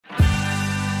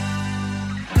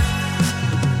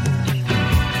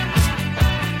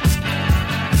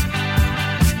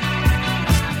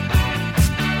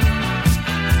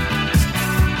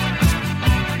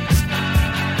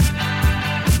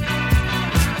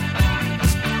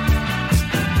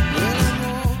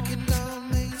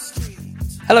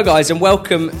Hello guys and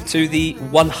welcome to the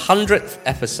 100th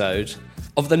episode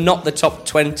of the Not the Top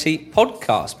 20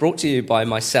 podcast, brought to you by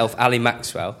myself, Ali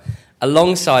Maxwell.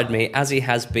 Alongside me, as he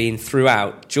has been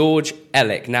throughout, George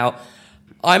Ellick. Now,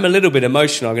 I'm a little bit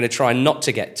emotional. I'm going to try not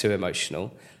to get too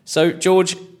emotional. So,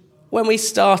 George, when we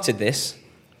started this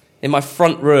in my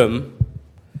front room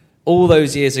all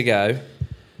those years ago,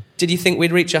 did you think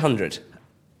we'd reach 100?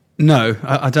 No,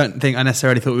 I don't think I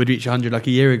necessarily thought we would reach 100 like a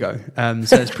year ago.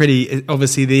 So it's pretty,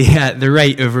 obviously the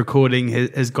rate of recording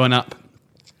has gone up.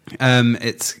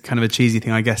 It's kind of a cheesy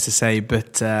thing, I guess, to say,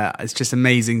 but it's just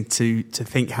amazing to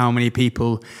think how many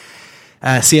people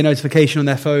see a notification on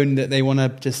their phone that they want to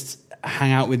just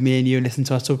hang out with me and you and listen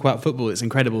to us talk about football. It's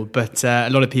incredible. But a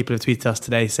lot of people have tweeted us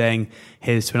today saying,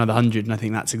 here's to another 100, and I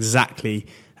think that's exactly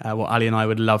what Ali and I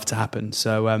would love to happen.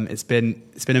 So it's been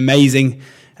amazing.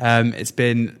 It's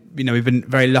been, we've been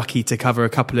very lucky to cover a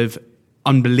couple of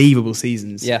unbelievable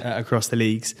seasons across the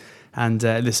leagues. And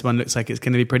this one looks like it's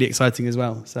going to be pretty exciting as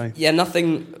well. So yeah,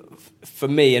 nothing for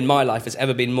me in my life has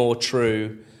ever been more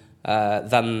true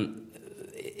than,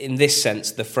 in this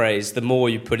sense, the phrase, the more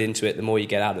you put into it, the more you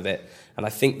get out of it. And I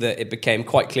think that it became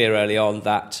quite clear early on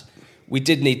that we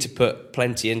did need to put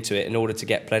plenty into it in order to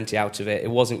get plenty out of it.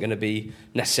 It wasn't going to be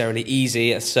necessarily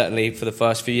easy, certainly for the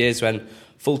first few years when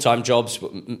full-time jobs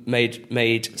made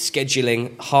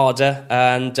scheduling harder.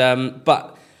 And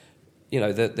but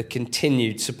the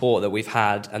continued support that we've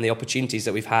had and the opportunities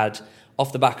that we've had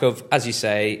off the back of, as you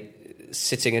say,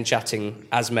 sitting and chatting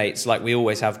as mates like we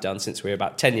always have done since we were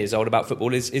about 10 years old about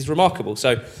football is remarkable.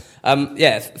 So,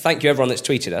 thank you everyone that's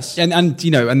tweeted us. And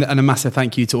a massive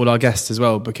thank you to all our guests as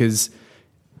well, because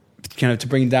to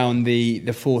bring down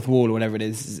the fourth wall or whatever it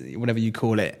is, whatever you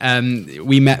call it,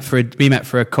 we met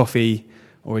for a coffee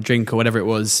or a drink or whatever it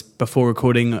was before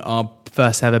recording our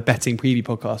first ever betting preview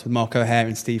podcast with Mark O'Hare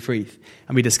and Steve Freeth.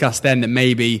 And we discussed then that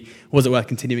maybe was it worth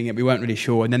continuing it? We weren't really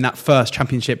sure. And then that first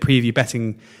championship preview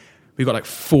betting, we got like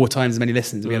 4 times as many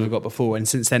listens as we ever got before. And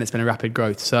since then, it's been a rapid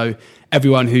growth. So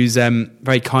everyone who's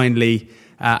very kindly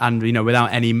and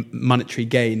without any monetary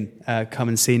gain come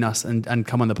and seen us and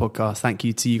come on the podcast, thank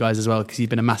you to you guys as well, because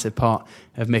you've been a massive part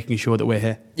of making sure that we're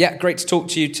here. Yeah, great to talk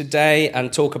to you today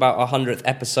and talk about our 100th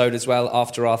episode as well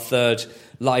after our third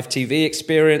live TV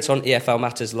experience on EFL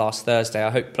Matters last Thursday.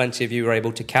 I hope plenty of you were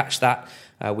able to catch that.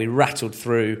 We rattled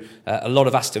through a lot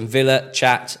of Aston Villa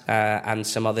chat and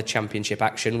some other championship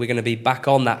action. We're going to be back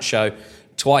on that show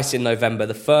twice in November,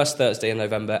 the first Thursday in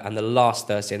November and the last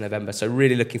Thursday in November. So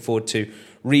really looking forward to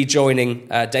rejoining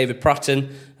David Prutton,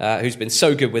 who's been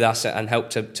so good with us and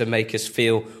helped to make us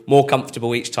feel more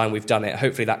comfortable each time we've done it.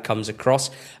 Hopefully that comes across.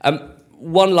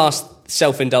 One last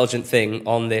self-indulgent thing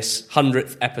on this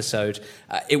 100th episode.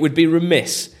 It would be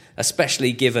remiss,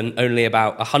 especially given only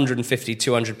about 150,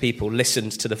 200 people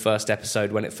listened to the first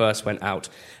episode when it first went out.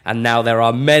 And now there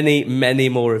are many, many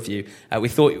more of you. We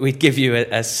thought we'd give you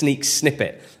a sneak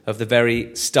snippet of the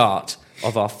very start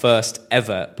of our first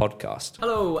ever podcast.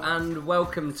 Hello and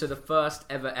welcome to the first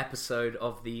ever episode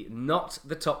of the Not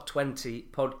the Top 20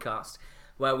 podcast,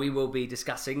 where we will be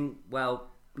discussing,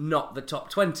 not the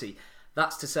top 20.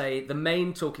 That's to say, the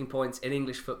main talking points in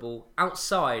English football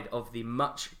outside of the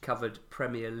much-covered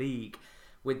Premier League.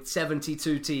 With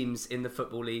 72 teams in the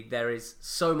Football League, there is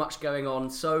so much going on,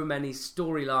 so many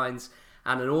storylines,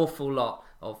 and an awful lot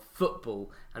of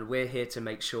football. And we're here to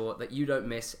make sure that you don't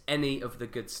miss any of the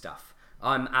good stuff.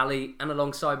 I'm Ali, and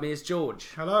alongside me is George.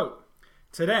 Hello.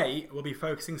 Today, we'll be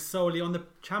focusing solely on the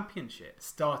Championship,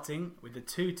 starting with the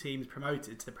 2 teams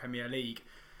promoted to the Premier League.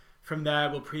 From there,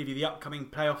 we'll preview the upcoming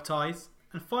playoff ties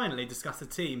and finally discuss the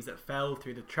teams that fell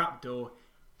through the trapdoor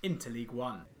into League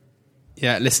One.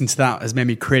 Yeah, listening to that has made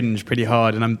me cringe pretty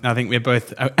hard, and I think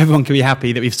everyone can be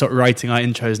happy that we've stopped writing our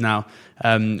intros now,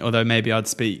 although maybe I'd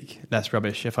speak less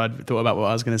rubbish if I'd thought about what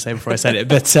I was going to say before I said it,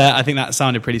 but I think that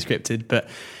sounded pretty scripted, but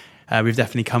we've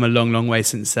definitely come a long, long way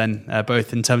since then,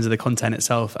 both in terms of the content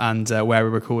itself and where we're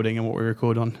recording and what we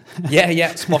record on.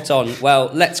 Yeah, spot on. Well,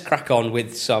 let's crack on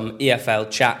with some EFL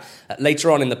chat.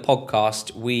 Later on in the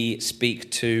podcast, we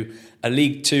speak to a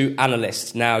League 2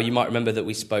 analyst. Now, you might remember that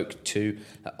we spoke to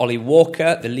Ollie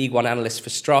Walker, the League 1 analyst for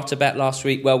StrataBet last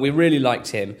week. Well, we really liked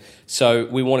him, so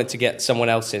we wanted to get someone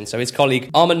else in. So his colleague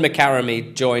Armand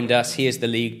McCaramy joined us. He is the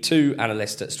League 2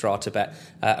 analyst at StrataBet,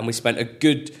 and we spent a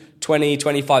good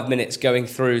 20-25 minutes going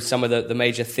through some of the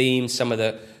major themes, some of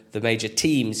the the major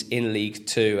teams in League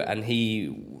Two, and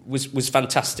he was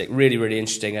fantastic, really, really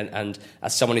interesting, and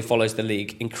as someone who follows the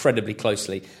league incredibly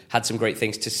closely, had some great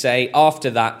things to say. After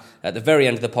that, at the very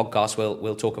end of the podcast,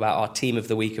 we'll talk about our team of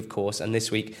the week, of course, and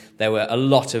this week there were a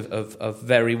lot of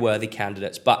very worthy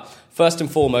candidates. But first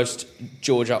and foremost,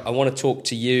 George, I want to talk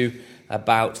to you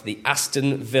about the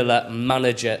Aston Villa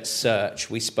manager search.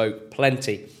 We spoke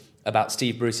plenty about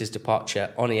Steve Bruce's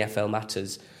departure on EFL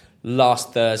Matters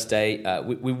last Thursday.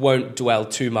 We won't dwell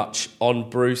too much on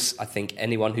Bruce. I think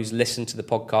anyone who's listened to the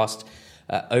podcast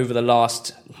over the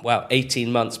last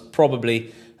 18 months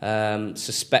probably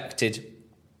suspected,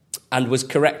 and was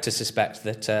correct to suspect,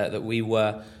 that we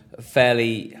were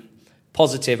fairly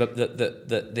positive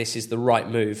that this is the right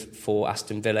move for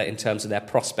Aston Villa in terms of their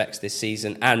prospects this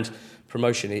season, and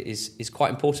promotion is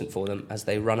quite important for them as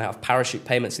they run out of parachute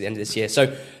payments at the end of this year.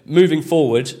 So moving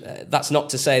forward, that's not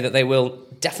to say that they will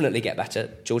definitely get better,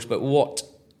 George, but what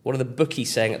are the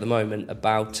bookies saying at the moment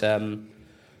about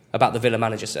the Villa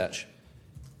manager search?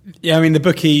 Yeah, I mean, the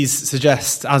bookies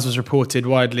suggest, as was reported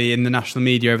widely in the national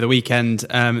media over the weekend,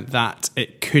 that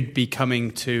it could be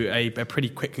coming to a pretty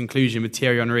quick conclusion with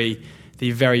Thierry Henry,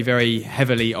 the very, very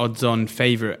heavily odds-on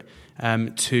favourite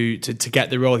to get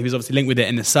the role. He was obviously linked with it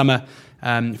in the summer.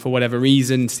 For whatever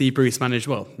reason, Steve Bruce managed,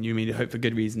 you mean to hope for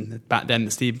good reason, back then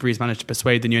Steve Bruce managed to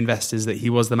persuade the new investors that he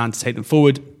was the man to take them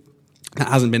forward. That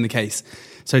hasn't been the case.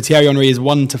 So Thierry Henry is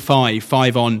 1 to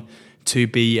 5 on to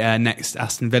be next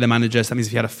Aston Villa manager. So that means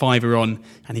if you had a fiver on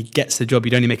and he gets the job,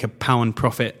 you'd only make £1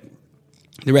 profit.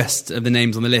 The rest of the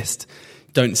names on the list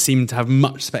don't seem to have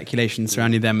much speculation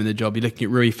surrounding them in the job. You're looking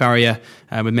at Rui Faria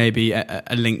with maybe a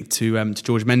link to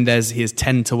George Mendes. He is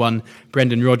 10 to 1.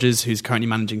 Brendan Rodgers, who's currently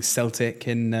managing Celtic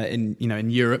in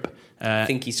Europe. I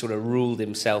think he sort of ruled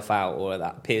himself out, or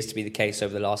that appears to be the case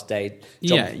over the last day.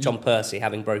 John Percy,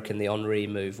 having broken the Henry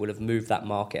move, would have moved that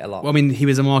market a lot. Well, I mean, he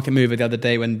was a market mover the other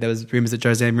day when there was rumours that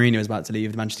Jose Mourinho was about to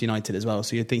leave Manchester United as well.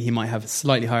 So you'd think he might have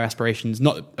slightly higher aspirations,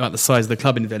 not about the size of the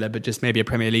club in Villa, but just maybe a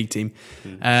Premier League team.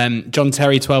 John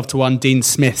Terry, 12 to 1. Dean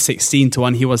Smith, 16 to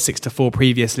 1. He was 6 to 4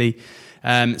 previously.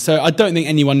 So I don't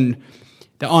think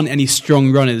there aren't any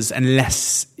strong runners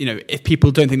unless, if people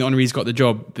don't think that Henry's got the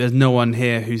job, there's no one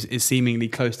here who is seemingly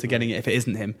close to getting it if it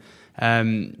isn't him.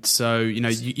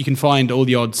 You can find all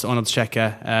the odds on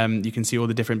Oddschecker. You can see all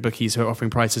the different bookies who are offering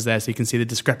prices there, so you can see the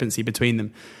discrepancy between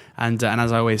them. And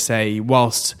as I always say,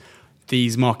 whilst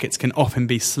these markets can often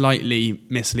be slightly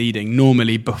misleading,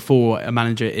 normally before a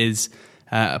manager is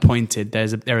appointed,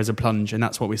 there is a plunge, and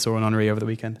that's what we saw on Henry over the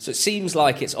weekend. So it seems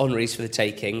like it's Henry's for the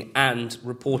taking, and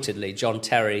reportedly John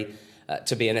Terry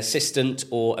to be an assistant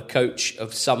or a coach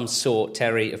of some sort.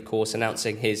 Terry, of course,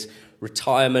 announcing his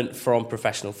retirement from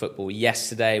professional football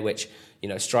yesterday, which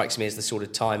strikes me as the sort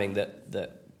of timing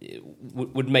that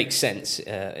would make sense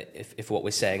if what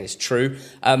we're saying is true.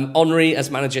 Henry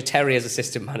as manager, Terry as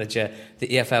assistant manager, the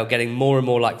EFL getting more and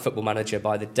more like Football Manager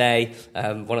by the day.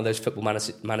 One of those Football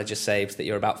Manager saves that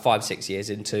you're about 5-6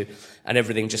 years into and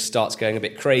everything just starts going a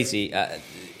bit crazy.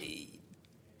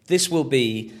 This will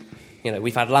be,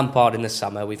 we've had Lampard in the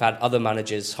summer, we've had other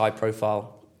managers high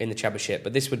profile in the Championship,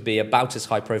 but this would be about as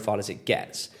high profile as it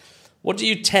gets. What do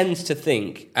you tend to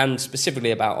think, and specifically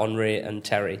about Henry and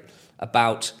Terry,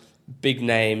 about big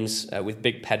names with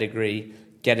big pedigree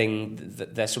getting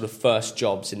their sort of first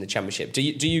jobs in the Championship? Do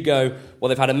you go, well,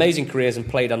 they've had amazing careers and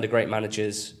played under great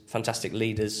managers, fantastic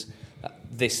leaders,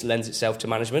 this lends itself to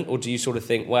management? Or do you sort of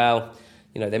think, well,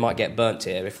 they might get burnt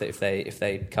here if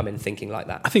they come in thinking like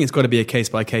that? I think it's got to be a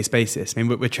case-by-case basis. I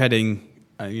mean, we're treading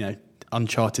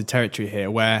uncharted territory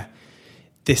here where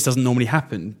this doesn't normally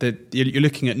happen. You're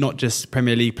looking at not just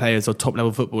Premier League players or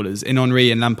top-level footballers. In Henry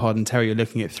and Lampard and Terry, you're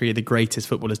looking at 3 of the greatest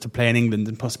footballers to play in England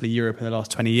and possibly Europe in the last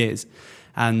 20 years.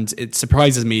 And it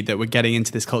surprises me that we're getting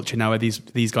into this culture now where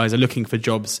these guys are looking for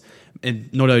jobs,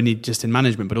 not only just in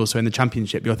management, but also in the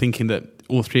Championship. You're thinking that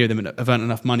all 3 of them have earned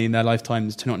enough money in their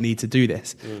lifetimes to not need to do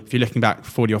this. If you're looking back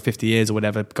 40 or 50 years or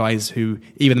whatever, guys who,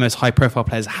 even the most high-profile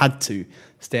players, had to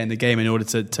stay in the game in order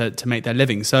to make their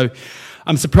living. So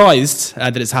I'm surprised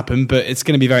that it's happened, but it's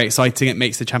going to be very exciting. It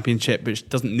makes the Championship, which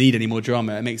doesn't need any more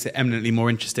drama, it makes it eminently more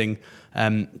interesting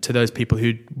to those people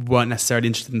who weren't necessarily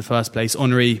interested in the first place.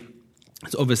 Henry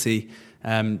is obviously,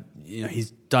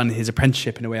 he's done his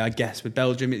apprenticeship in a way, I guess, with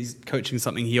Belgium. He's coaching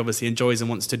something he obviously enjoys and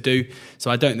wants to do. So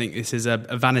I don't think this is a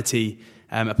vanity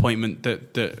appointment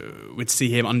that would see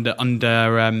him under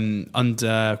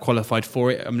qualified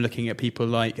for it. I'm looking at people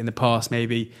like in the past,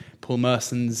 maybe Paul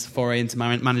Merson's foray into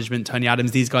management, Tony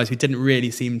Adams, these guys who didn't really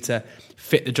seem to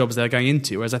fit the jobs they're going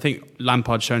into. Whereas I think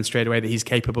Lampard's shown straight away that he's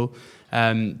capable.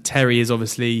 Terry is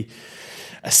obviously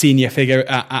a senior figure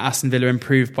at Aston Villa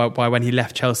improved by when he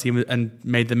left Chelsea and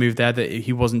made the move there, that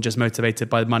he wasn't just motivated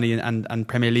by money and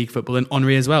Premier League football, and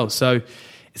Henry as well. So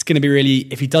it's going to be really,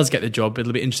 if he does get the job,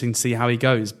 it'll be interesting to see how he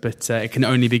goes. But it can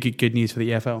only be good news for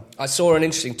the EFL. I saw an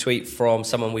interesting tweet from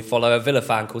someone we follow, a Villa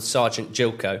fan called Sergeant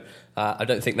Gilco. I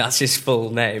don't think that's his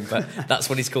full name, but that's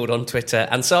what he's called on Twitter.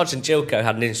 And Sergeant Gilco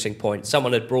had an interesting point.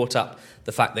 Someone had brought up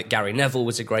the fact that Gary Neville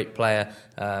was a great player,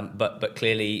 but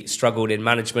clearly struggled in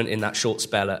management in that short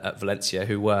spell at Valencia,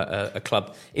 who were a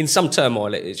club in some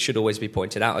turmoil, it should always be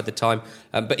pointed out at the time.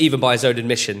 But even by his own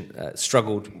admission,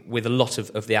 struggled with a lot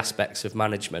of the aspects of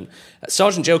management.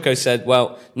 Sergeant Gilco said,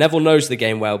 well, Neville knows the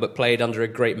game well, but played under a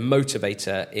great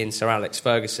motivator in Sir Alex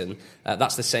Ferguson.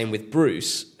 That's the same with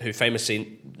Bruce, who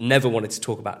famously never wanted to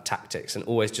talk about tactics and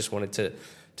always just wanted to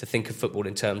think of football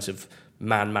in terms of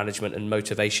man management and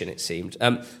motivation, it seemed.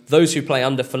 Those who play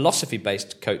under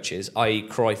philosophy-based coaches, i.e.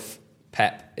 Cruyff,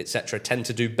 Pep, etc., tend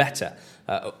to do better,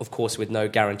 of course, with no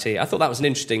guarantee. I thought that was an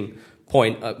interesting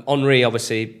point. Henry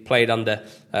obviously played under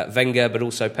Wenger, but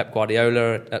also Pep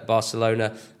Guardiola at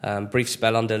Barcelona, brief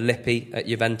spell under Lippi at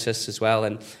Juventus as well,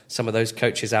 and some of those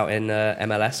coaches out in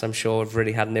MLS, I'm sure, have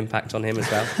really had an impact on him as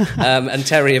well. And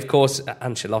Terry, of course,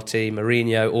 Ancelotti,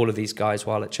 Mourinho, all of these guys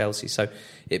while at Chelsea. So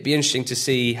it'd be interesting to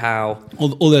see how...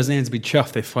 All those names would be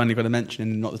chuffed they finally got a mention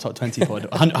in Not the Top 20 pod.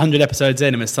 100 episodes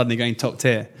in and we're suddenly going top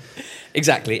tier.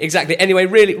 Exactly. Anyway,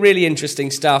 really, really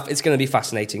interesting stuff. It's going to be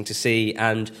fascinating to see,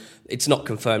 and it's not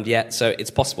confirmed yet, so it's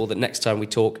possible that next time we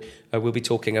talk, we'll be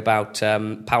talking about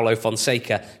Paulo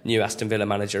Fonseca, new Aston Villa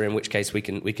manager, in which case we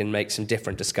can make some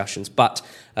different discussions. But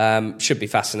should be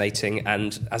fascinating,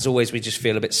 and as always, we just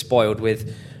feel a bit spoiled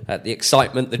with the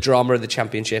excitement, the drama of the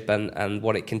Championship, and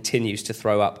what it continues to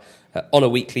throw up on a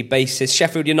weekly basis.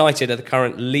 Sheffield United are the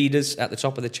current leaders at the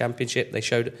top of the Championship. They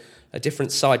showed a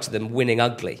different side to them, winning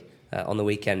ugly on the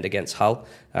weekend against Hull.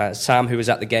 Sam, who was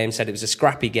at the game, said it was a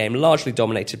scrappy game, largely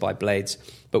dominated by Blades,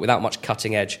 but without much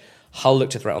cutting edge. Hull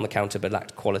looked a threat on the counter, but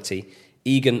lacked quality.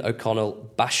 Egan,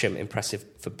 O'Connell, Basham, impressive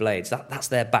for Blades. That's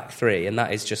their back three, and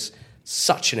that is just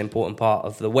such an important part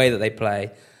of the way that they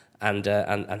play and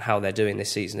how they're doing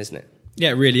this season, isn't it?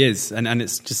 Yeah, it really is. And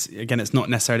it's just, again, it's not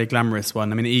necessarily a glamorous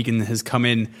one. I mean, Egan has come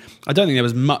in, I don't think there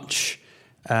was much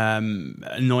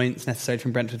annoyance necessarily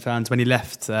from Brentford fans when he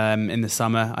left in the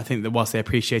summer. I think that whilst they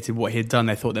appreciated what he had done,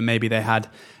 they thought that maybe they had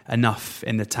enough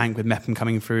in the tank with Mepham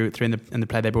coming through in the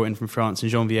player they brought in from France,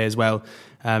 and Janvier as well,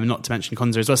 not to mention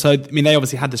Konza as well. So I mean, they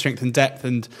obviously had the strength and depth,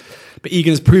 but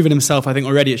Egan has proven himself, I think,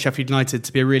 already at Sheffield United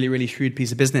to be a really, really shrewd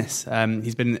piece of business.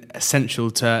 He's been essential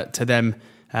to them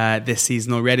this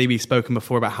season already. We've spoken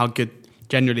before about how good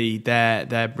generally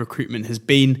their recruitment has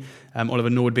been. Oliver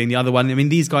Nord being the other one. I mean,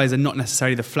 these guys are not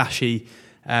necessarily the flashy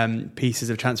pieces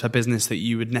of transfer business that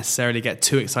you would necessarily get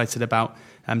too excited about,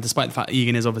 despite the fact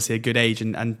Egan is obviously a good age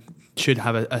and should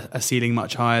have a ceiling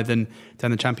much higher than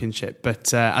the Championship.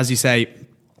 But as you say,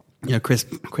 you know,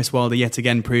 Chris Wilder yet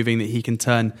again proving that he can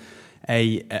turn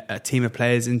a team of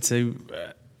players into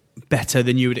better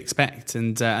than you would expect,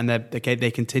 and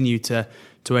they continue to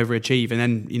overachieve. And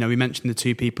then, you know, we mentioned the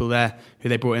two people there who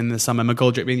they brought in the summer,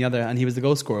 McGoldrick being the other, and he was the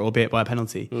goal scorer, albeit by a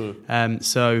penalty.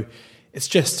 So it's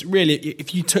just really,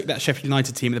 if you took that Sheffield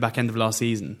United team at the back end of last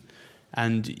season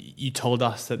and you told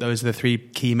us that those are the three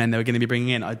key men they were going to be bringing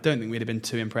in, I don't think we'd have been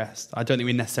too impressed. I don't think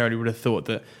we necessarily would have thought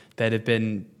that they'd have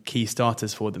been key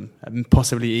starters for them,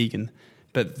 possibly Egan.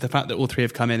 But the fact that all three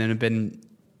have come in and have been,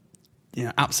 you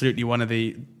know, absolutely one of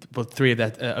three of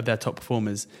their top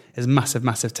performers is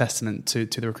massive testament to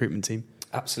the recruitment team.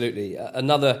 Absolutely.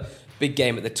 Another big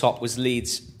game at the top was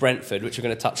Leeds-Brentford, which we're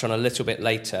going to touch on a little bit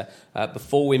later.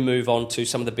 Before we move on to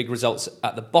some of the big results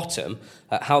at the bottom,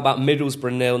 how about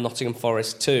Middlesbrough 0, Nottingham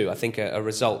Forest 2? I think a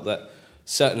result that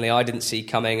certainly I didn't see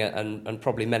coming, and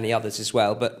probably many others as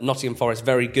well, but Nottingham Forest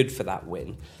very good for that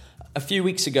win. A few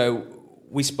weeks ago,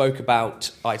 we spoke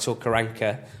about Aitor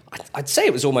Karanka. I'd say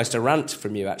it was almost a rant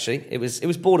from you, actually. It was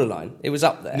borderline. It was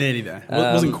up there. Nearly there.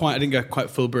 Wasn't quite. I didn't go quite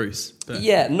full Bruce. But.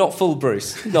 Yeah, not full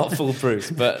Bruce,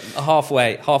 but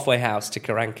halfway house to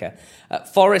Karanka.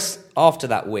 Forest, after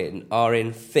that win, are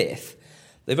in 5th.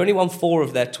 They've only won 4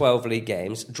 of their 12 league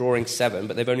games, drawing 7,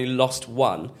 but they've only lost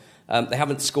 1. They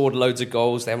haven't scored loads of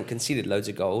goals. They haven't conceded loads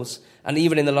of goals. And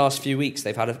even in the last few weeks,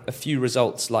 they've had a few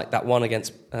results, like that one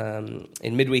against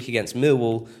in midweek against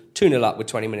Millwall, 2-0 up with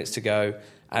 20 minutes to go,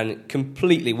 and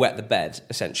completely wet the bed,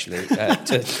 essentially. Is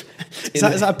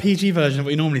that a PG version of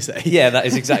what you normally say? Yeah, that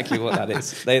is exactly what that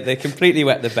is. They completely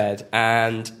wet the bed,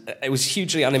 and it was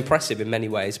hugely unimpressive in many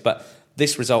ways, but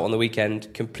this result on the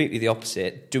weekend, completely the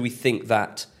opposite. Do we think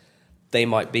that they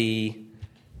might be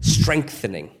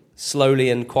strengthening, slowly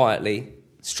and quietly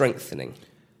strengthening?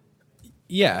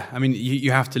 Yeah, I mean,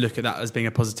 you have to look at that as being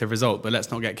a positive result, but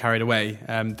let's not get carried away.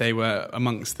 They were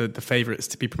amongst the favourites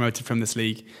to be promoted from this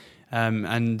league,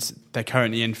 and they're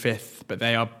currently in 5th, but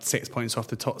they are 6 points off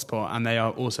the top spot, and they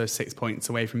are also 6 points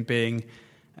away from being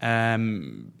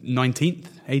 19th,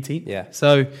 18th. Yeah.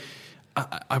 So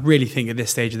I really think at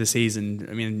this stage of the season,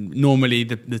 I mean, normally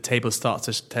the table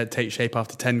starts to take shape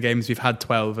after 10 games. We've had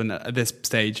 12, and at this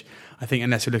stage, I think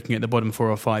unless you're looking at the bottom 4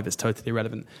 or 5, it's totally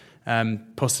irrelevant.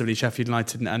 Possibly Sheffield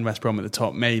United and West Brom at the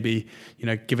top, maybe,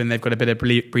 given they've got a bit of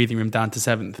breathing room down to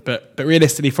 7th. But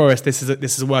realistically, Forest, this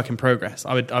is a work in progress.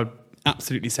 I would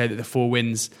absolutely say that the 4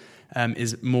 wins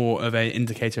is more of an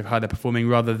indicator of how they're performing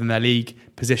rather than their league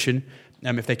position.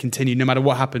 If they continue, no matter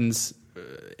what happens,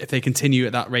 if they continue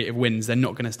at that rate of wins, they're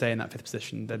not going to stay in that 5th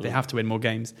position. They have to win more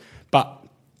games. But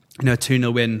a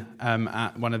 2-0 win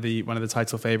at one of the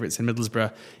title favourites in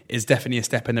Middlesbrough is definitely a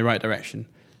step in the right direction.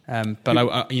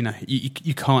 But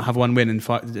you can't have one win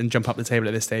and jump up the table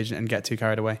at this stage and get too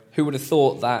carried away. Who would have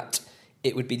thought that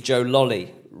it would be Joe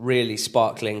Lolly really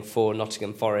sparkling for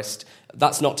Nottingham Forest?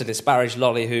 That's not to disparage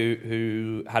Lolly,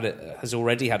 who has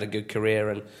already had a good career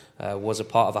and was a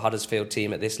part of a Huddersfield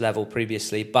team at this level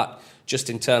previously. But just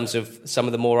in terms of some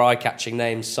of the more eye-catching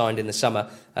names signed in the summer,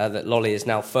 that Lolly is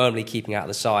now firmly keeping out of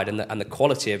the side, and the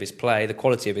quality of his play, the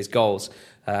quality of his goals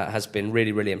has been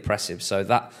really, really impressive. So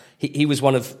that he was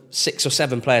one of 6 or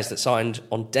 7 players that signed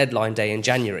on deadline day in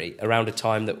January, around a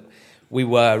time that we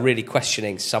were really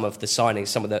questioning some of the signings,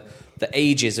 some of the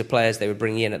ages of players they were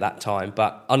bringing in at that time.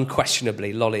 But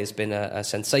unquestionably, Lolly has been a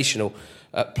sensational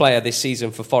player this season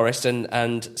for Forest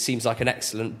and seems like an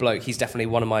excellent bloke. He's definitely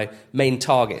one of my main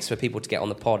targets for people to get on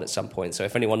the pod at some point. So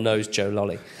if anyone knows Joe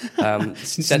Lolly,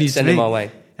 send him our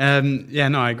way.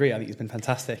 I agree. I think he's been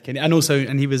fantastic,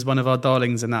 and he was one of our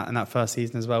darlings in that first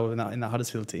season as well in that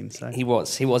Huddersfield team. So he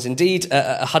was indeed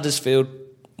a Huddersfield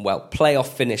playoff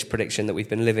finish prediction that we've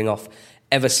been living off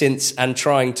ever since and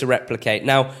trying to replicate.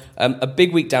 Now, a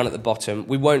big week down at the bottom.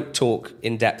 We won't talk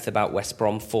in depth about West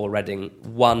Brom 4, Reading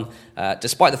 1,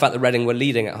 despite the fact that Reading were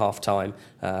leading at half-time.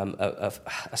 A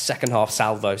second-half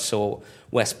salvo saw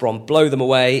West Brom blow them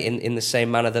away in the same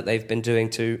manner that they've been doing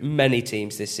to many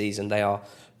teams this season. They are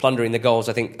plundering the goals.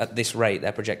 I think at this rate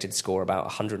they're projected to score about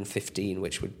 115,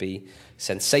 which would be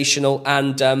sensational.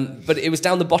 But it was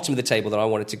down the bottom of the table that I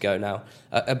wanted to go now.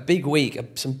 A big week,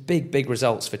 some big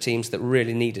results for teams that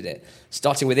really needed it.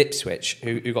 Starting with Ipswich,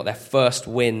 who got their first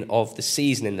win of the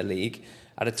season in the league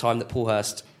at a time that Paul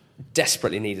Hurst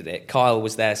desperately needed it. Kyle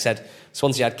was there, said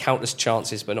Swansea had countless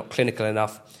chances but not clinical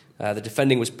enough. The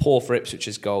defending was poor for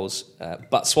Ipswich's goals,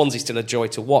 but Swansea still a joy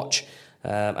to watch.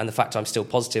 And the fact I'm still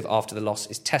positive after the loss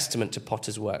is testament to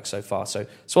Potter's work so far. So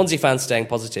Swansea fans staying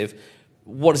positive.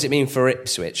 What does it mean for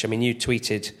Ipswich? I mean, you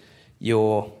tweeted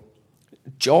your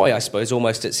joy, I suppose,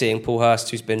 almost at seeing Paul Hurst,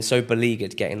 who's been so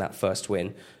beleaguered, getting that first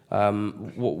win.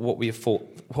 What were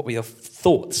your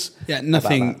thoughts? Yeah,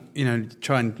 nothing.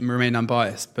 Try and remain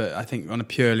unbiased, but I think on a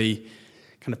purely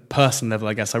kind of personal level,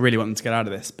 I guess I really want them to get out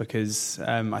of this because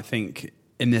I think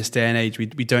in this day and age we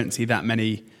don't see that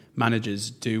many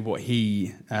managers do what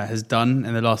he has done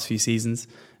in the last few seasons.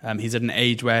 He's at an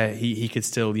age where he could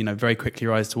still, very quickly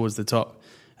rise towards the top.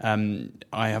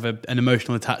 I have an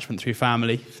emotional attachment through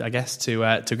family, I guess,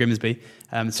 to Grimsby.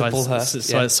 So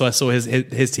I saw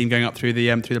his team going up through the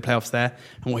playoffs there,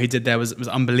 and what he did there was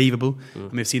unbelievable.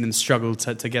 And we've seen them struggle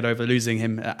to get over losing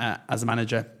him as a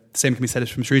manager. The same can be said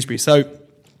from Shrewsbury. So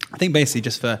I think basically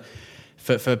just for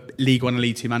League One and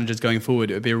League Two managers going forward,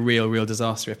 it would be a real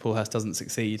disaster if Paul Hurst doesn't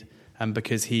succeed,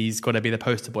 because he's got to be the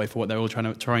poster boy for what they're all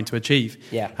trying to achieve.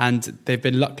 Yeah. And they've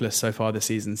been luckless so far this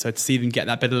season. So to see them get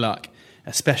that bit of luck,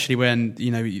 especially when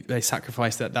they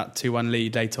sacrificed that 2-1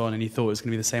 lead late on, and he thought it was going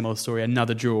to be the same old story,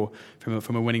 another draw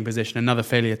from a winning position, another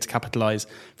failure to capitalise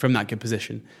from that good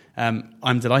position.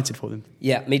 I'm delighted for them.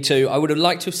 Yeah, me too. I would have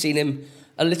liked to have seen him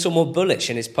a little more bullish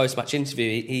in his post-match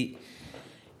interview. He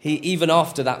even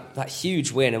after that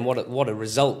huge win, and what a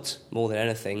result more than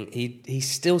anything, he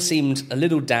still seemed a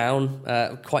little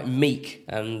down, quite meek,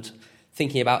 and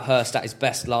thinking about Hurst at his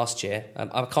best last year.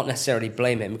 I can't necessarily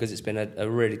blame him because it's been a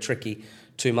really tricky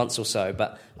 2 months or so,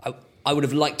 but I would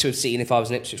have liked to have seen, if I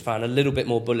was an Ipswich fan, a little bit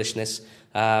more bullishness,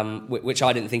 which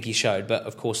I didn't think he showed. But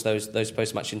of course, those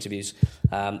post-match interviews,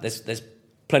 there's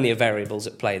plenty of variables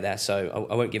at play there, so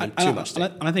I won't give him too much.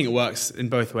 And I think it works in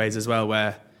both ways as well,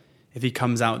 where if he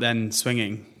comes out then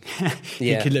swinging,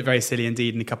 he could look very silly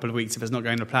indeed in a couple of weeks if it's not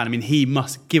going to plan. I mean, he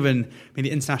must, the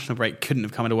international break couldn't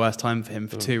have come at a worse time for him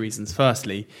for two reasons.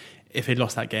 Firstly, if he'd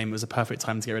lost that game, it was a perfect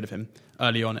time to get rid of him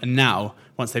early on. And now,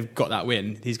 once they've got that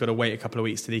win, he's got to wait a couple of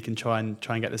weeks till he can try and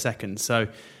get the second. So,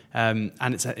 and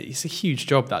it's a huge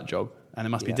job, that job. and it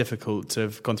must be difficult to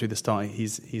have gone through the start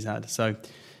he's had. So.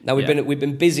 Now we've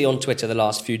been busy on Twitter the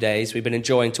last few days. We've been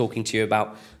enjoying talking to you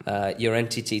about your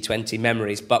NTT20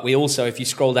 memories, but we also, if you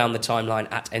scroll down the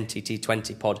timeline at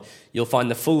NTT20pod, you'll find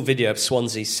the full video of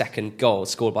Swansea's second goal,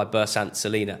 scored by Bersant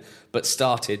Salina, but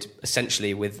started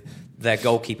essentially with their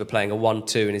goalkeeper playing a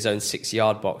 1-2 in his own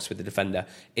 6-yard box with the defender.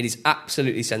 It is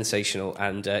absolutely sensational,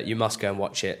 and you must go and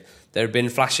watch it. There have been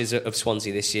flashes of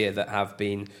Swansea this year that have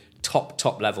been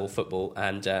top level football,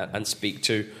 and speak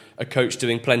to a coach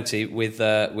doing plenty with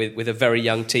a very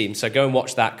young team. So go and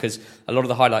watch that, because a lot of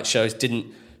the highlight shows didn't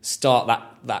start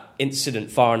that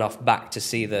incident far enough back to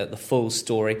see the full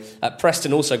story.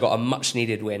 Preston also got a much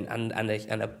needed win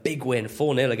and a big win,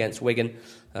 4-0 against Wigan.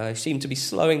 Seemed to be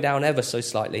slowing down ever so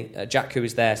slightly. Jack, who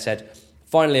was there, said,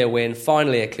 finally a win,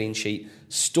 finally a clean sheet.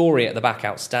 Story at the back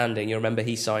outstanding. You remember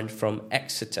he signed from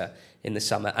Exeter in the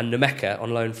summer, and Nemeka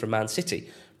on loan from Man City,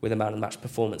 with a man-of-the-match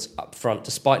performance up front,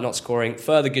 despite not scoring.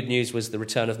 Further good news was the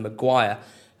return of Maguire,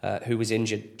 who was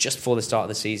injured just before the start of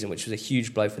the season, which was a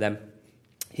huge blow for them.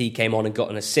 He came on and got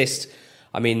an assist.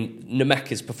 I mean,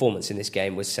 Nemeka's performance in this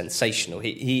game was sensational.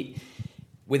 He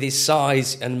with his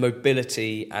size and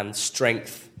mobility and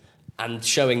strength, and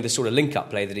showing the sort of link-up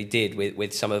play that he did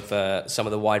with some of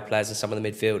the wide players and some of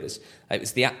the midfielders, it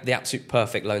was the absolute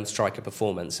perfect lone striker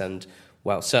performance. And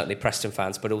well, certainly Preston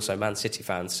fans, but also Man City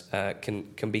fans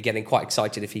can be getting quite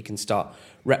excited if he can start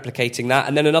replicating that.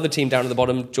 And then another team down at the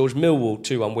bottom, George Millwall,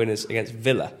 2-1 winners against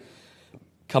Villa,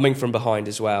 coming from behind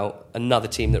as well. Another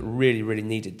team that really, really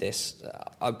needed this.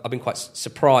 I've been quite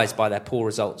surprised by their poor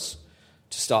results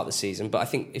to start the season, but I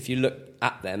think if you look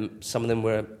at them, some of them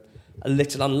were a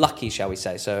little unlucky, shall we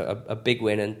say. So a big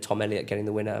win, and Tom Elliott getting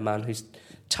the winner, a man who's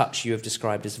touch you have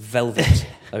described as velvet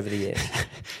over the years.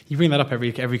 You bring that up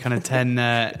every kind of 10...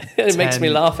 it makes me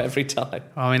laugh every time.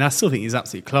 I mean, I still think he's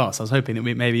absolute class. I was hoping that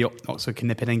maybe Oxford can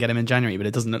nip in and get him in January, but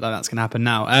it doesn't look like that's going to happen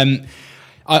now.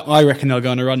 I reckon they'll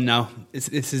go on a run now.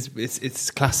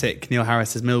 It's classic Neil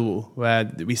Harris's Millwall,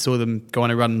 where we saw them go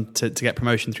on a run to get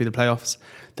promotion through the playoffs.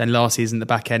 Then last season, at the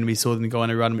back end, we saw them go on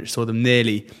a run which saw them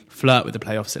nearly flirt with the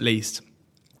playoffs at least.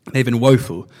 They've been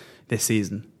woeful this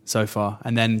season so far.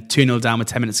 And then 2-0 down with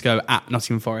 10 minutes to go at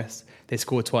Nottingham Forest. They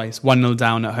scored twice. 1-0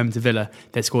 down at home to Villa.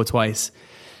 They scored twice.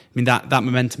 I mean, that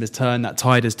momentum has turned, that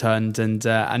tide has turned, and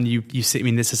you see. I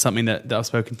mean, this is something that I've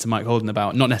spoken to Mike Holden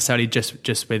about. Not necessarily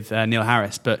just with Neil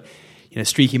Harris, but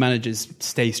streaky managers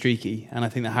stay streaky, and I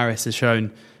think that Harris has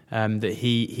shown that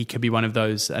he could be one of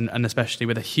those, and especially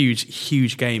with a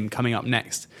huge game coming up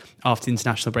next after the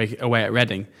international break away at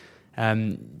Reading.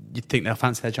 You'd think they'll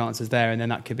fancy their chances there, and then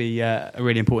that could be a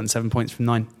really important 7 points from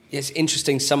 9. It's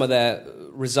interesting, some of their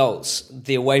results.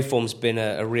 The away form's been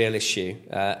a real issue,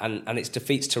 and it's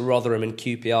defeats to Rotherham and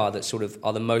QPR that sort of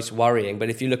are the most worrying. But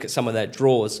if you look at some of their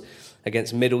draws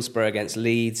against Middlesbrough, against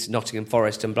Leeds, Nottingham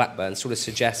Forest and Blackburn, sort of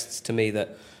suggests to me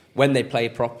that when they play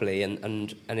properly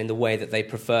and in the way that they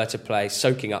prefer to play,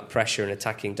 soaking up pressure and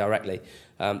attacking directly,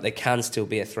 they can still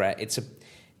be a threat.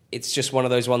 It's just one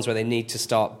of those ones where they need to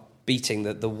start beating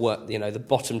the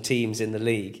bottom teams in the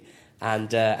league,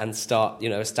 and start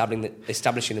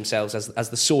establishing themselves as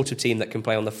the sort of team that can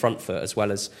play on the front foot as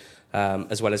well as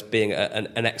being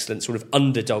an excellent sort of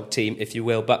underdog team, if you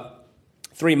will. But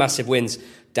 3 massive wins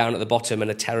down at the bottom,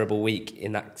 and a terrible week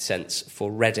in that sense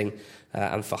for Reading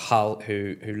and for Hull,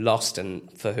 who lost,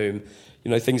 and for whom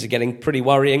things are getting pretty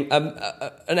worrying.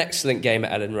 An excellent game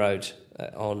at Ellen Road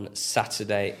on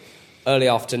Saturday early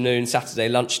afternoon, Saturday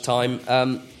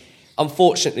lunchtime.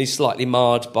 Unfortunately, slightly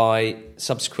marred by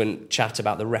subsequent chat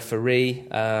about the referee.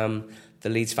 The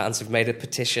Leeds fans have made a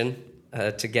petition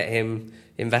to get him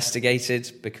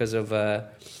investigated because of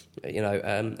a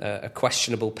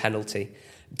questionable penalty.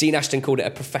 Dean Ashton called it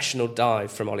a professional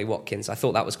dive from Ollie Watkins. I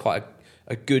thought that was quite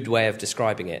a good way of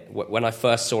describing it. When I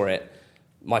first saw it,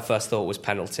 my first thought was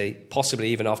penalty, possibly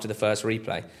even after the first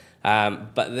replay.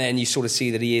 But then you sort of see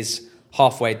that he is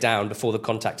halfway down before the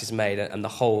contact is made, and the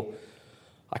whole...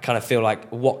 I kind of feel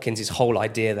like Watkins' whole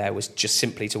idea there was just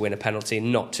simply to win a penalty,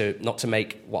 not to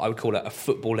make what I would call a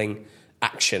footballing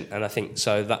action. And I think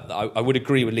so that I would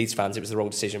agree with Leeds fans it was the wrong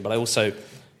decision, but I also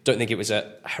don't think it was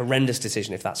a horrendous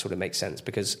decision, if that sort of makes sense,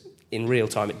 because in real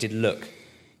time it did look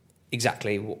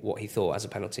exactly what he thought as a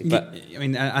penalty. But I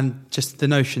mean, and just the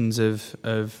notions of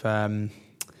the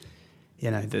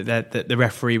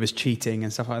referee was cheating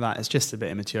and stuff like that. It's just a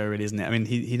bit immature, really, isn't it? I mean,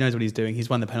 he knows what he's doing.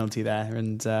 He's won the penalty there,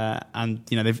 and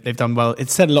they've done well. It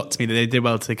said a lot to me that they did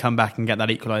well to come back and get that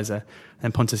equaliser.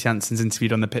 And Pontus Jansson's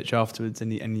interviewed on the pitch afterwards,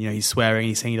 and he's swearing.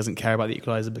 He's saying he doesn't care about the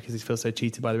equaliser because he feels so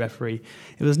cheated by the referee.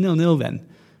 It was 0-0 then,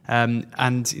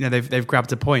 and they've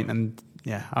grabbed a point, and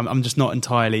I'm just not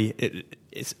entirely.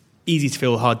 It's easy to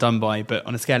feel hard done by, but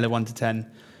on a scale of 1 to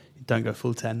 10, you don't go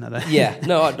full 10. Are they? Yeah,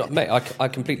 no, I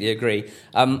completely agree.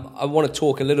 I want to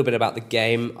talk a little bit about the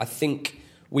game. I think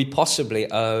we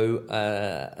possibly owe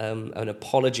an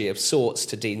apology of sorts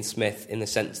to Dean Smith in the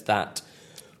sense that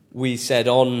we said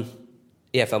on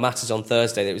EFL Matters on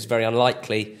Thursday that it was very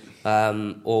unlikely,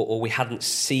 or we hadn't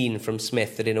seen from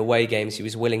Smith that in away games he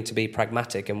was willing to be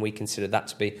pragmatic, and we considered that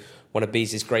to be one of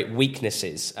Bees' great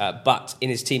weaknesses. But in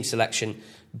his team selection,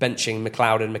 benching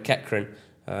McLeod and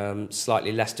McEachran,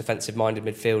 slightly less defensive-minded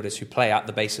midfielders who play at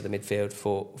the base of the midfield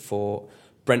for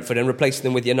Brentford, and replacing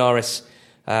them with Yanaris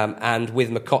and with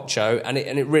Mokotjo, and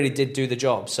it really did do the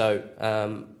job. So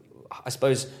I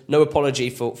suppose no apology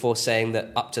for saying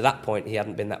that up to that point he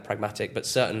hadn't been that pragmatic, but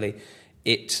certainly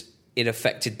it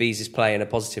affected Bees' play in a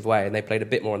positive way, and they played a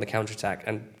bit more on the counter-attack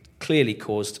and clearly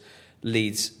caused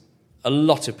Leeds a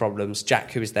lot of problems.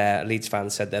 Jack, who was there, a Leeds fan,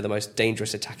 said they're the most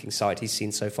dangerous attacking side he's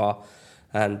seen so far,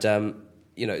 and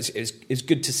it's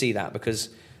good to see that, because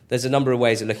there's a number of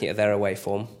ways of looking at their away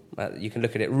form. You can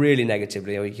look at it really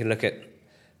negatively, or you can look at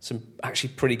some actually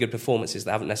pretty good performances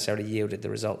that haven't necessarily yielded the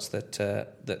results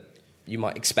that you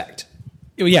might expect.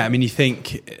 Well, yeah, I mean, you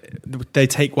think they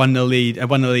take 1-0 lead at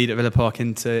Villa Park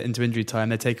into injury time.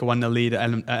 They take a 1-0 lead at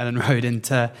Ellen Road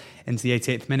into the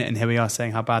 88th minute, and here we are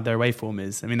saying how bad their away form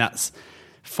is. I mean, that's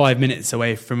 5 minutes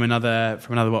away from another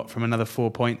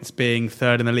 4 points, being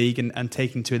third in the league and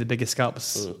taking two of the biggest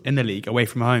scalps in the league away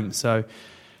from home. So,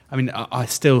 I mean, I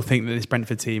still think that this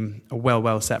Brentford team are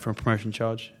well set for a promotion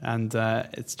charge, and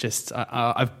it's just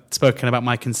I've spoken about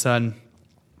my concern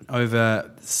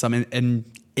over some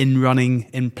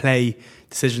in play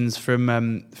decisions from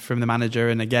the manager,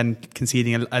 and again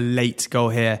conceding a late goal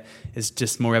here is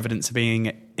just more evidence of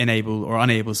being unable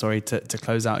to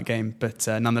close out a game. But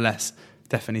nonetheless,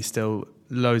 definitely still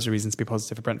loads of reasons to be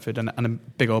positive for Brentford, and a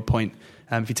big old point.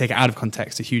 If you take it out of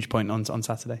context, a huge point on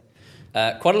Saturday.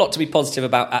 Quite a lot to be positive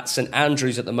about at St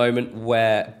Andrews at the moment,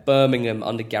 where Birmingham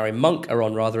under Gary Monk are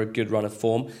on rather a good run of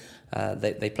form.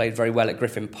 They played very well at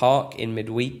Griffin Park in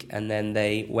midweek, and then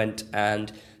they went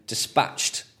and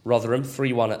dispatched Rotherham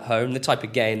 3-1 at home, the type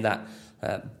of game that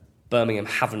Birmingham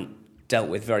haven't dealt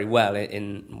with very well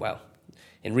in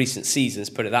recent seasons,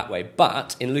 put it that way.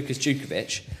 But in Lukas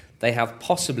Djukovic, they have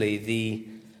possibly the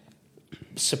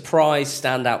surprise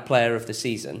standout player of the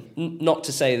season. Not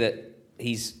to say that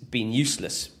he's been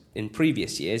useless in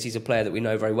previous years. He's a player that we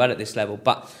know very well at this level,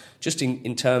 but just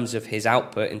in terms of his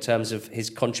output, in terms of his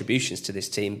contributions to this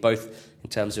team, both in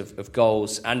terms of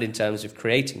goals and in terms of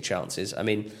creating chances. I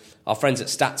mean, our friends at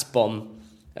StatsBomb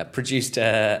produced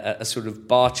a sort of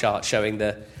bar chart showing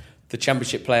the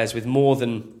Championship players with more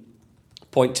than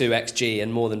 0.2 XG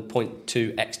and more than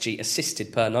 0.2 XG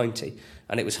assisted per 90,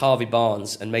 and it was Harvey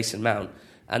Barnes and Mason Mount.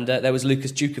 And there was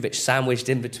Lukas Djukovic sandwiched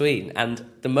in between. And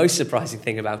the most surprising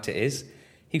thing about it is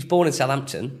he was born in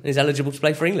Southampton and is eligible to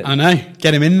play for England. I know.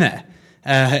 Get him in there.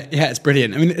 It's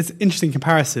brilliant. I mean, it's an interesting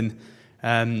comparison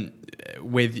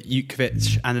with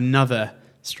Djukovic and another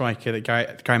striker that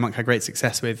Gary Monk had great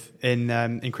success with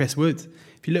in Chris Wood.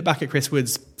 If you look back at Chris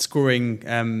Wood's scoring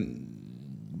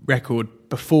record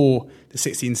before the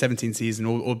 16-17 season,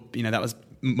 or that was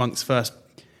Monk's first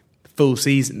full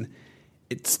season,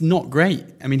 it's not great.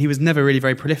 I mean, he was never really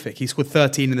very prolific. He scored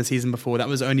 13 in the season before. That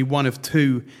was only one of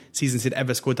 2 seasons he'd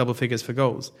ever scored double figures for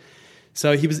goals.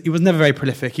 So he was never very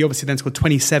prolific. He obviously then scored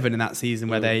 27 in that season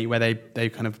where they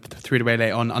kind of threw it away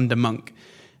late on under Monk.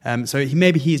 So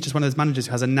he's just one of those managers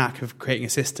who has a knack of creating a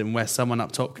system where someone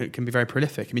up top can be very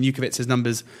prolific. I mean, Djukovic's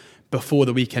numbers before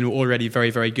the weekend were already very,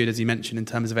 very good, as you mentioned, in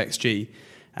terms of XG.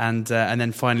 And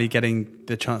then finally getting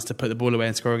the chance to put the ball away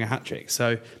and scoring a hat-trick.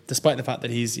 So despite the fact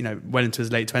that he's well into his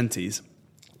late 20s,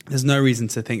 there's no reason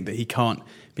to think that he can't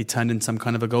be turned into some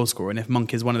kind of a goal scorer. And if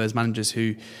Monk is one of those managers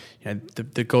who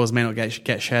the goals may not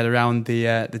get shared around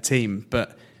the team,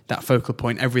 but that focal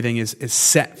point, everything is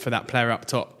set for that player up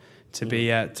top to be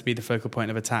the focal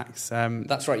point of attacks.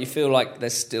 That's right. You feel like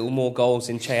there's still more goals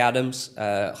in Che Adams.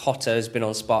 Hotter has been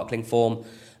on sparkling form.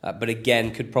 But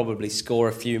again, could probably score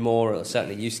a few more, or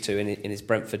certainly used to in his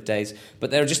Brentford days.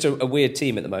 But they're just a weird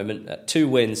team at the moment. 2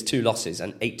 wins, 2 losses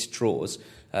and 8 draws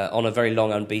on a very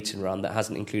long unbeaten run that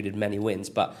hasn't included many wins.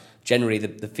 But generally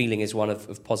the feeling is one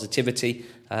of positivity.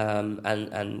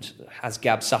 And as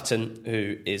Gab Sutton,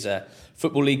 who is a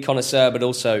Football League connoisseur but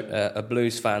also a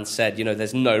Blues fan, said,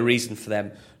 there's no reason for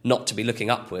them not to be looking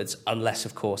upwards unless,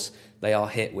 of course, they are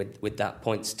hit with that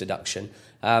points deduction.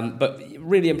 But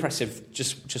really impressive,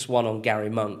 just one on Gary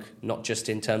Monk, not just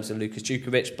in terms of Lukas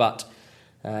Djukovic, but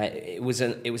it was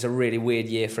a really weird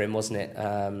year for him, wasn't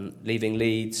it? Leaving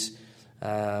Leeds,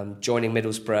 joining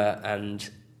Middlesbrough, and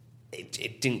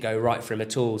it didn't go right for him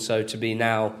at all. So to be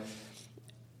now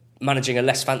managing a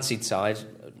less fancied side,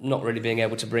 not really being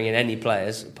able to bring in any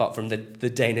players apart from the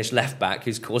Danish left back,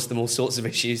 who's caused them all sorts of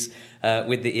issues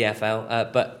with the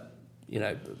EFL, but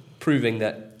proving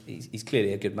that he's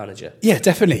clearly a good manager. Yeah,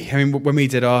 definitely. I mean, when we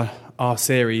did our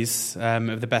series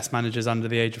of the best managers under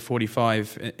the age of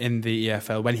 45 in the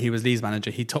EFL, when he was Leeds manager,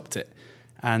 he topped it,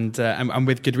 and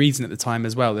with good reason at the time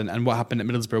as well. And what happened at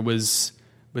Middlesbrough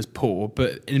was poor,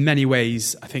 but in many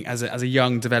ways, I think as a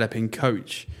young developing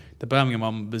coach, the Birmingham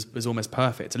one was almost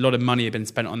perfect. A lot of money had been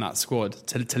spent on that squad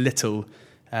to little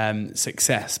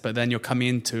success, but then you're coming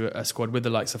into a squad with the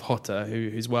likes of Hotter,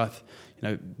 who's worth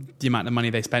the amount of money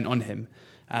they spent on him,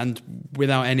 and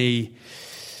without any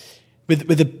with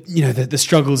the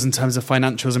struggles in terms of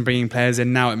financials and bringing players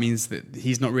in. Now it means that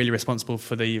he's not really responsible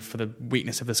for the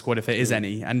weakness of the squad, if there is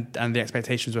any, and the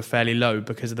expectations were fairly low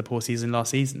because of the poor season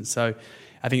last season. So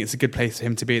I think it's a good place for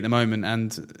him to be at the moment.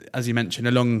 And as you mentioned,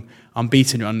 a long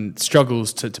unbeaten run,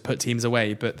 struggles to put teams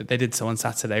away, but they did so on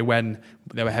Saturday when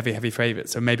they were heavy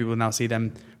favourites. So maybe we'll now see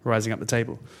them rising up the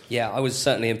table. Yeah, I was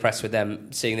certainly impressed with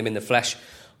them, seeing them in the flesh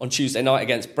on Tuesday night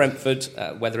against Brentford,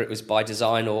 whether it was by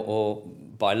design or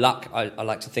by luck. I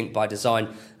like to think by design.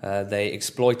 They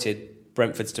exploited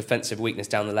Brentford's defensive weakness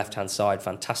down the left-hand side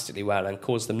fantastically well and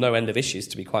caused them no end of issues,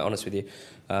 to be quite honest with you.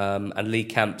 And Lee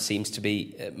Camp seems to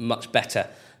be much better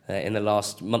in the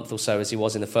last month or so as he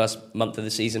was in the first month of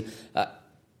the season.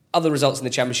 Other results in the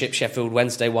Championship: Sheffield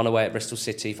Wednesday won away at Bristol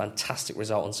City, fantastic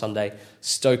result on Sunday.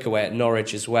 Stoke away at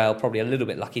Norwich as well, probably a little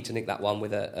bit lucky to nick that one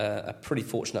with a pretty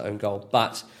fortunate own goal.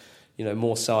 But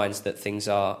more signs that things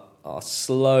are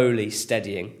slowly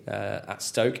steadying at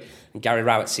Stoke. And Gary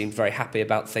Rowett seemed very happy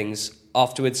about things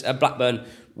afterwards. Blackburn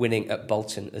winning at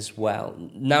Bolton as well.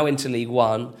 Now into League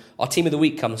One. Our team of the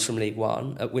week comes from League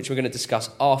One, which we're going to discuss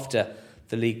after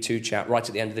the League Two chat, right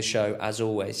at the end of the show, as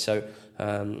always. So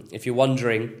if you're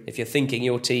wondering, if you're thinking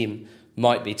your team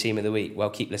might be team of the week, well,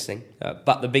 keep listening.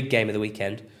 But the big game of the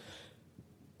weekend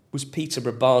was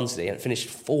Peterborough-Barnsley, and it finished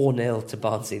 4-0 to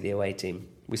Barnsley, the away team.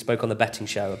 We spoke on the betting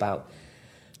show about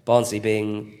Barnsley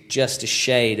being just a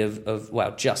shade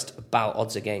of just about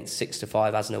odds against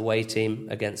 6-5 as an away team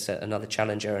against another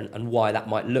challenger, and why that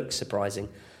might look surprising.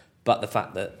 But the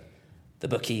fact that the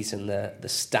bookies and the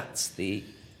stats, the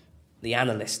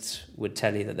analysts would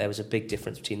tell you that there was a big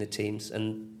difference between the teams,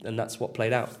 and that's what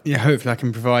played out. Yeah, hopefully I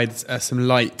can provide some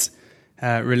light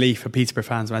relief for Peterborough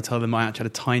fans when I tell them I actually had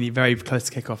a tiny, very close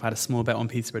to kick-off, I had a small bet on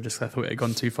Peterborough just because I thought it had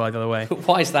gone too far the other way.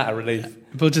 Why is that a relief?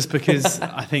 Well, just because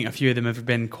I think a few of them have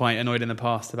been quite annoyed in the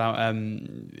past about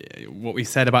what we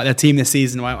said about their team this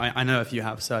season. I know a few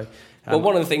have, so... well,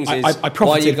 one of the things is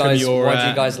why do you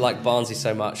guys like Barnsley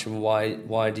so much, and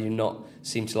why do you not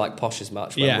seem to like Posh as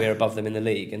much when we're above them in the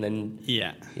league? And then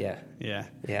yeah.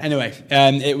 Anyway,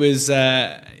 it was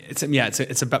it's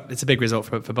a big result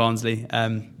for Barnsley.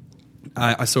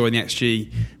 I saw in the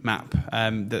XG map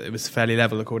that it was fairly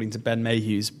level according to Ben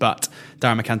Mayhews, but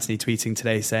Darren McAntony tweeting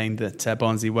today saying that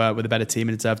Barnsley were the better team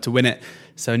and deserved to win it.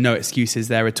 So no excuses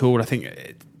there at all. I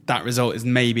think that result is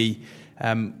maybe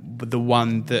the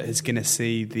one that is going to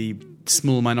see the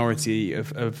small minority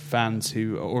of fans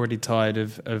who are already tired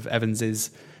of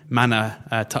Evans's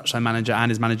touchline manager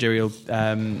and his managerial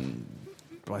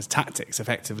his tactics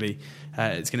effectively.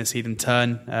 It's going to see them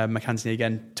turn. McAntony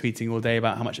again tweeting all day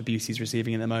about how much abuse he's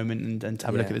receiving at the moment and to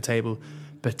have a look at the table.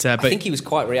 But I think he was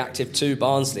quite reactive to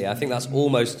Barnsley. I think that's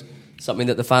almost something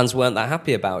that the fans weren't that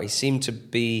happy about. He seemed to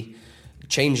be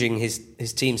changing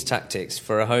his team's tactics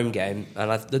for a home game, and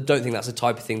I don't think that's the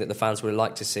type of thing that the fans would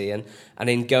like to see. And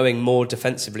in going more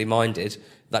defensively minded,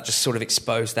 that just sort of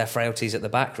exposed their frailties at the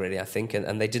back, really, I think,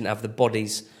 and they didn't have the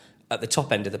bodies at the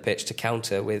top end of the pitch to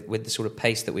counter with the sort of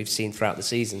pace that we've seen throughout the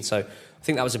season. So I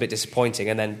think that was a bit disappointing,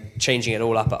 and then changing it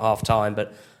all up at half time,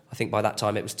 but I think by that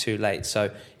time it was too late.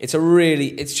 So it's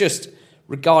just,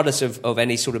 regardless of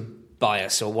any sort of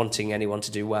bias or wanting anyone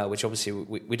to do well, which obviously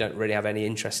we don't really have any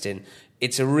interest in,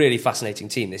 it's a really fascinating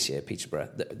team this year, Peterborough.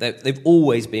 They've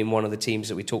always been one of the teams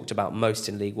that we talked about most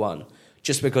in League One,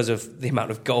 just because of the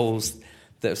amount of goals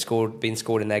that have been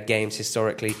scored in their games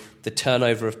historically, the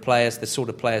turnover of players, the sort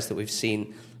of players that we've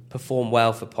seen perform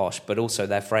well for Posh, but also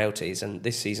their frailties. And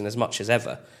this season, as much as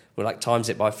ever, we're like times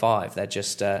it by 5. They're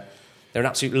just they're an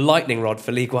absolute lightning rod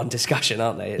for League One discussion,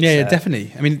 aren't they? Yeah,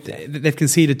 definitely. I mean, they've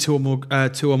conceded two or more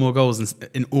goals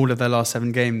in all of their last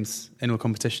 7 games in all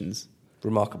competitions.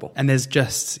 Remarkable. And there's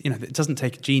just, it doesn't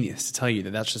take a genius to tell you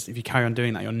that's just, if you carry on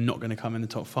doing that, you're not going to come in the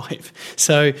top 5.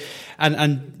 So,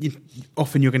 and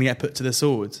often you're going to get put to the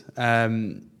sword.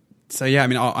 So yeah, I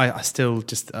mean, I still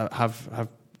just have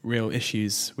real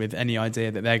issues with any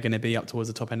idea that they're going to be up towards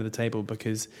the top end of the table,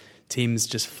 because teams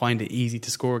just find it easy to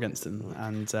score against them.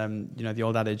 And the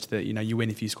old adage that you win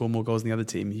if you score more goals than the other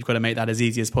team. You've got to make that as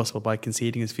easy as possible by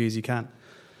conceding as few as you can.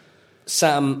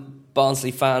 Sam,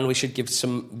 Barnsley fan, we should give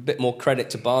some bit more credit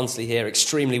to Barnsley here.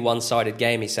 Extremely one-sided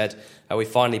game, he said. We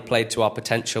finally played to our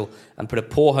potential and put a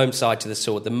poor home side to the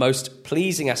sword. The most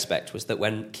pleasing aspect was that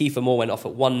when Kiefer Moore went off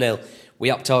at 1-0, we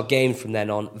upped our game from then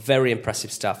on. Very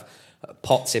impressive stuff.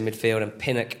 Potts in midfield and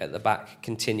Pinnock at the back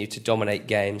continued to dominate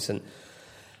games. And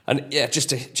yeah,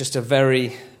 just a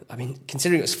very... I mean,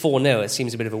 considering it was 4-0, it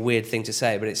seems a bit of a weird thing to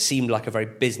say, but it seemed like a very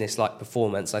business-like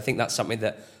performance. I think that's something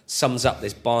that sums up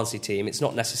this Barnsley team. It's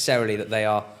not necessarily that they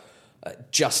are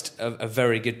just a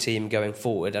very good team going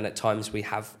forward, and at times we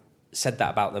have said that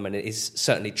about them, and it is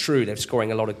certainly true. They're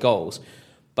scoring a lot of goals.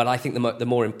 But I think the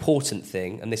more important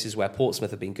thing, and this is where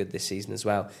Portsmouth have been good this season as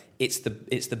well, it's the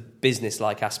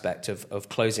business-like aspect of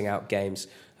closing out games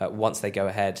once they go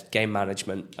ahead, game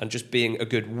management, and just being a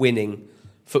good winning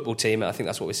football team. I think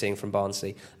that's what we're seeing from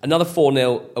Barnsley. Another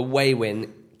 4-0 away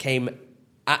win came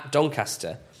at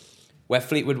Doncaster, where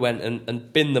Fleetwood went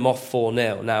and binned them off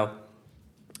 4-0. Now,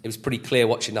 it was pretty clear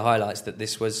watching the highlights that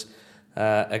this was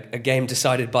a game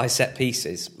decided by set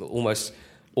pieces. Almost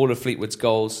all of Fleetwood's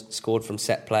goals scored from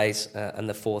set plays, and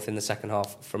the fourth in the second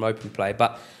half from open play.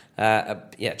 But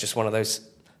just one of those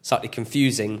slightly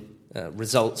confusing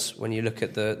results when you look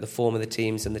at the form of the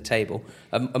teams and the table.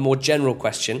 A more general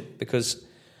question, because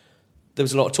there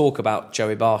was a lot of talk about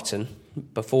Joey Barton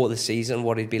before the season,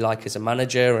 what he'd be like as a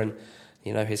manager and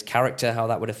his character, how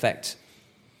that would affect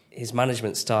his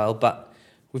management style. But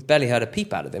we've barely heard a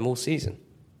peep out of him all season.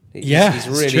 He's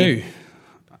really, it's true.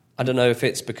 I don't know if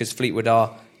it's because Fleetwood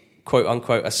are, quote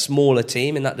unquote, a smaller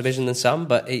team in that division than some,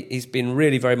 but he's been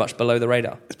really very much below the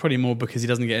radar. It's probably more because he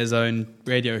doesn't get his own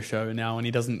radio show now, and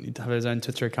he doesn't have his own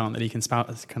Twitter account that he can spout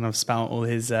all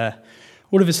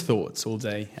of his thoughts all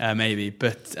day, maybe.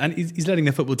 And he's letting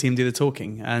the football team do the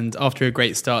talking. And after a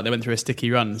great start, they went through a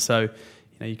sticky run, so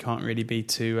you can't really be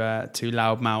too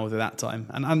loud-mouthed at that time.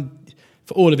 And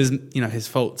for all of his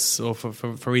faults, or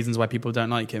for reasons why people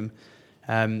don't like him,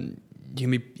 you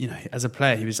can be, as a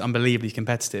player, he was unbelievably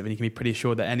competitive, and you can be pretty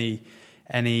sure that any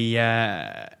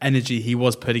energy he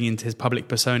was putting into his public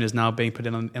persona is now being put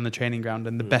in on the training ground.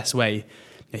 And the best way,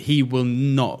 he will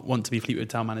not want to be Fleetwood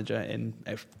Town manager in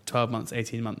 12 months,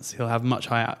 18 months. He'll have much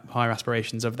higher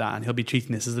aspirations of that, and he'll be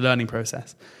treating this as a learning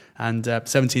process. And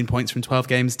 17 points from 12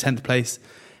 games, 10th place,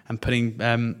 and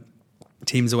putting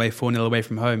teams away 4-0 away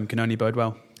from home can only bode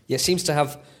well. Yeah, seems to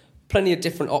have plenty of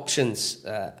different options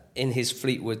in his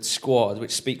Fleetwood squad,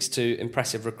 which speaks to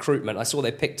impressive recruitment. I saw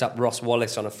they picked up Ross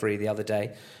Wallace on a free the other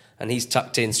day, and he's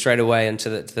tucked in straight away into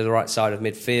the right side of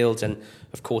midfield. And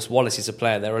of course, Wallace is a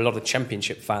player there are a lot of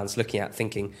Championship fans looking at,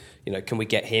 thinking, can we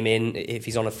get him in if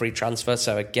he's on a free transfer?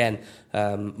 So again,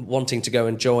 wanting to go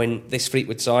and join this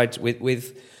Fleetwood side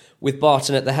with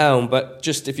Barton at the helm. But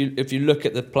just if you look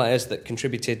at the players that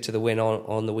contributed to the win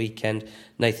on the weekend,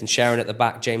 Nathan Sharon at the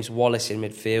back, James Wallace in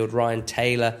midfield, Ryan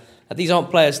Taylor. These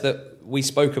aren't players that we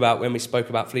spoke about when we spoke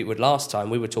about Fleetwood last time.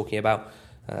 We were talking about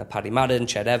Paddy Madden,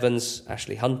 Ched Evans,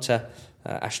 Ashley Hunter,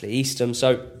 Ashley Eastham.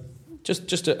 So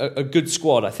just a good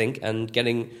squad, I think, and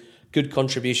getting good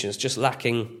contributions, just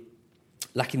lacking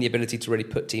the ability to really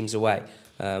put teams away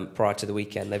prior to the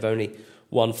weekend. They've only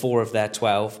won 4 of their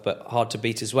 12, but hard to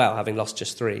beat as well, having lost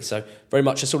just 3. So very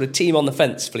much a sort of team on the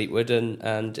fence, Fleetwood,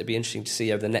 and it'd be interesting to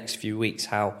see over the next few weeks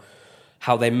how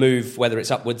they move, whether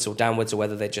it's upwards or downwards, or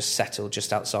whether they just settle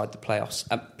just outside the playoffs.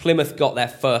 Plymouth got their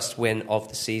first win of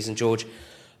the season, George,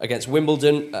 against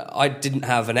Wimbledon. I didn't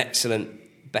have an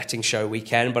excellent betting show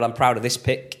weekend, but I'm proud of this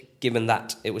pick, given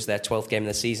that it was their 12th game of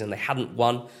the season. They hadn't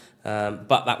won,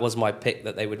 but that was my pick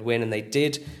that they would win, and they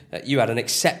did. You had an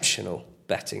exceptional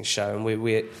betting show, and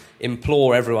we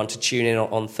implore everyone to tune in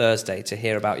on Thursday to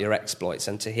hear about your exploits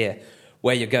and to hear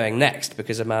where you're going next,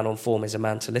 because a man on form is a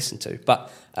man to listen to.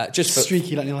 But just for,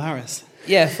 streaky like Neil Harris.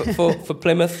 Yeah, for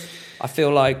Plymouth, I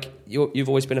feel like you've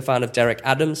always been a fan of Derek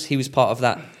Adams. He was part of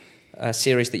that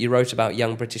series that you wrote about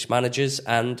young British managers,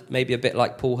 and maybe a bit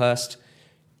like Paul Hurst.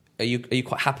 Are you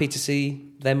quite happy to see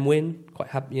them win? Quite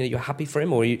happy, you're happy for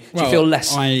him, or do you feel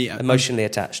less emotionally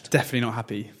attached? Definitely not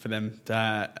happy for them.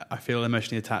 I feel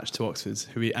emotionally attached to Oxford,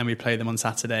 we play them on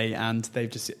Saturday, and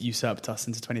they've just usurped us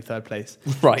into 23rd place.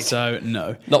 Right. So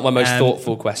no, not my most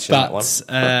thoughtful question. But that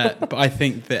one. but I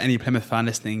think that any Plymouth fan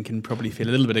listening can probably feel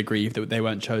a little bit aggrieved that they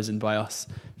weren't chosen by us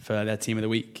for their team of the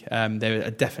week. They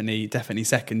were definitely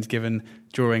second, given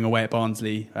drawing away at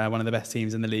Barnsley, one of the best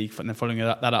teams in the league, and then following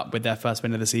that up with their first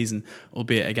win of the season,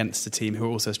 albeit against a team who are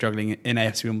also struggling in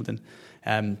AFC Wimbledon.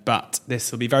 But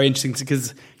this will be very interesting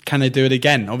because can they do it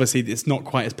again? Obviously, it's not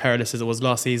quite as perilous as it was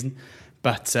last season,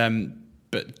 but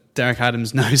Derek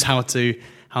Adams knows how to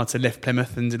lift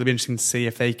Plymouth, and it'll be interesting to see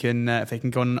if they can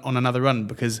go on another run,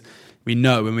 because we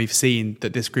know and we've seen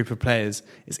that this group of players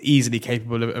is easily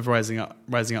capable of rising up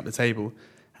the table,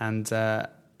 and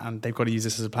they've got to use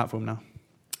this as a platform now.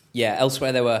 Yeah,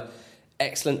 elsewhere there were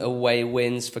excellent away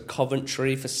wins for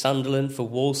Coventry, for Sunderland, for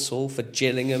Walsall, for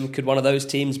Gillingham. Could one of those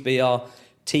teams be our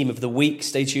team of the week?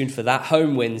 Stay tuned for that.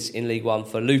 Home wins in League One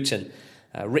for Luton.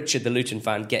 Richard, the Luton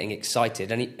fan, getting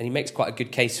excited, and he makes quite a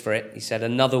good case for it. He said,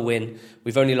 another win.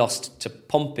 We've only lost to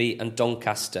Pompey and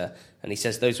Doncaster, and he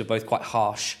says those were both quite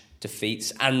harsh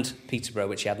defeats, and Peterborough,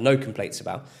 which he had no complaints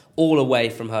about. All away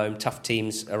from home, tough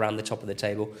teams around the top of the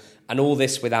table, and all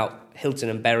this without Hilton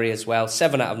and Bury as well.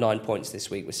 7 out of 9 points this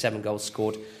week with 7 goals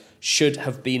scored. Should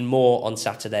have been more on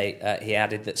Saturday. He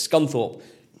added that Scunthorpe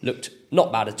looked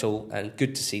not bad at all, and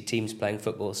good to see teams playing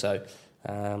football. So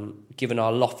given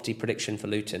our lofty prediction for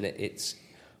Luton, it's,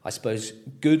 I suppose,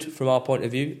 good from our point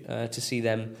of view to see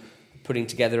them putting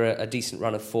together a decent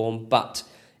run of form. But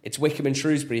it's Wycombe and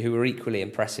Shrewsbury who were equally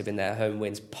impressive in their home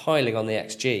wins, piling on the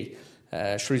XG.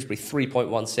 Shrewsbury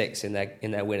 3.16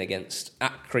 in their win against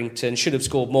Accrington. Should have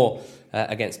scored more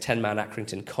against 10-man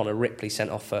Accrington. Connor Ripley sent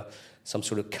off for some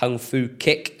sort of kung fu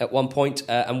kick at one point.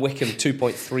 And Wycombe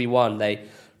 2.31 they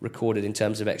recorded in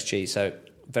terms of XG. So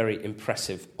very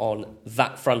impressive on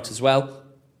that front as well.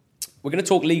 We're going to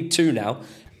talk League Two now.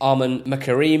 Arman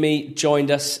Makarimi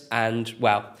joined us, and,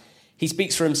 well, he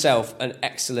speaks for himself, an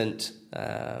excellent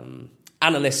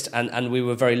analyst, and we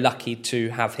were very lucky to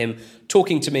have him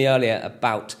talking to me earlier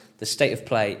about the state of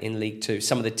play in League Two,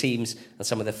 some of the teams and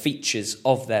some of the features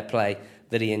of their play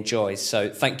that he enjoys. So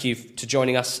thank you to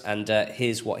joining us, and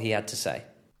here's what he had to say.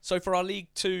 So for our League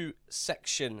Two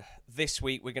section this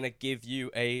week, we're going to give you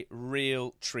a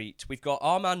real treat. We've got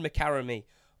Arman Makarimi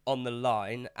on the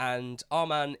line, and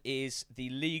Arman is the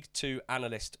League Two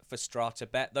analyst for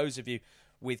StrataBet. Those of you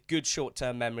with good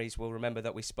short-term memories will remember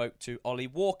that we spoke to Ollie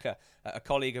Walker, a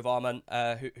colleague of Arman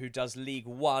who does League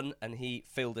One, and he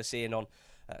filled us in on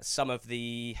some of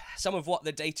what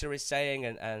the data is saying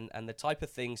and the type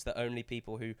of things that only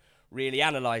people who really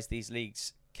analyse these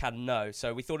leagues can know.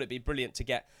 So we thought it'd be brilliant to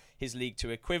get his League Two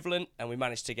equivalent, and we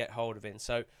managed to get hold of him.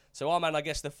 So Arman, I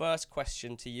guess the first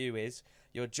question to you is,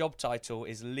 your job title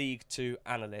is League Two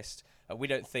analyst. We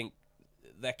don't think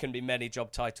there can be many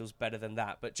job titles better than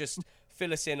that, but just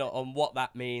fill us in on what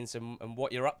that means and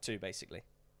what you're up to, basically.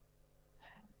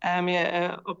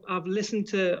 I've listened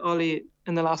to Ollie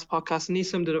in the last podcast, and he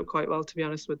summed it up quite well, to be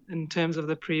honest, in terms of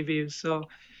the previews. So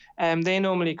they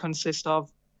normally consist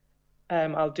of,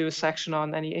 I'll do a section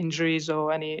on any injuries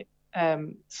or any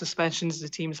suspensions the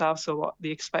teams have, so what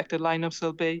the expected lineups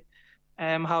will be,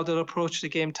 how they'll approach the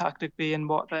game tactically, and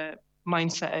what their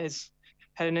mindset is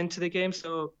heading into the game.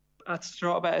 So at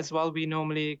StrataBet as well, we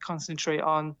normally concentrate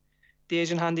on the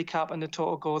Asian handicap and the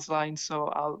total goals line. So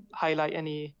I'll highlight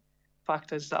any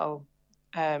factors that'll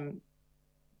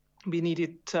be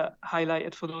needed to highlight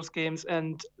it for those games,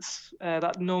 and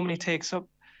that normally takes up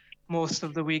most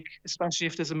of the week, especially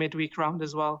if there's a midweek round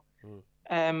as well.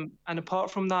 And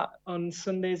apart from that, on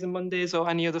Sundays and Mondays or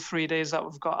any other free days that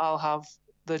we've got, I'll have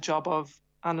the job of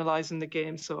analysing the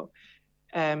game. So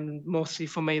mostly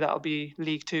for me, that'll be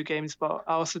League Two games, but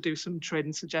I also do some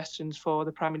trading suggestions for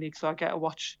the Premier League, so I get to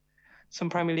watch some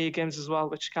Premier League games as well,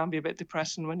 which can be a bit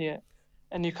depressing when you're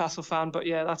a Newcastle fan. But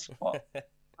yeah, that's what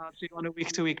I do on a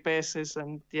week-to-week basis,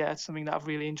 and yeah, it's something that I've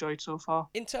really enjoyed so far.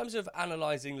 In terms of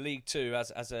analysing League Two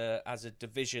as a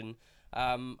division,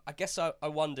 I guess I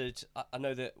wondered, I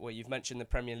know that, well, you've mentioned the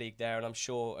Premier League there, and I'm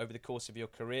sure over the course of your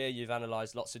career you've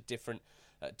analysed lots of different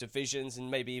divisions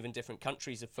and maybe even different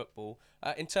countries of football.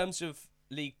 In terms of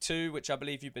League Two, which I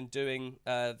believe you've been doing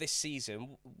this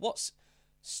season, what's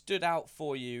stood out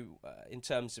for you in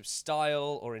terms of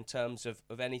style or in terms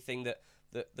of anything that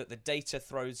the data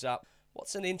throws up?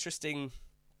 What's an interesting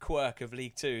quirk of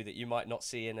League Two that you might not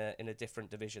see in a different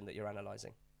division that you're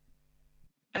analysing?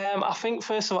 I think,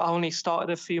 first of all, I only started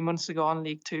a few months ago on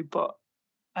League Two, but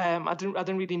I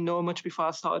didn't really know much before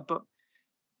I started, but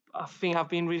I think I've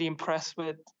been really impressed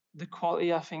with the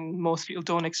quality. I think most people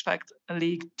don't expect a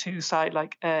League Two side,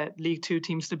 like League Two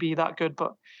teams, to be that good,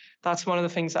 but that's one of the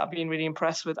things that I've been really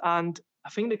impressed with. And I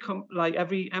think they come, like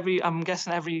I'm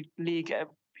guessing every league,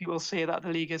 people say that the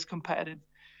league is competitive,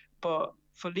 but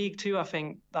for League Two, I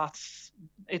think that's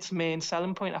its main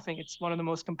selling point. I think it's one of the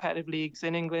most competitive leagues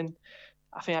in England.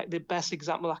 I think the best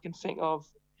example I can think of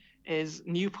is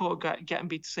Newport getting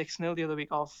beat 6-0 the other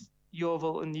week off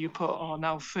Yeovil, and Newport are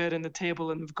now third in the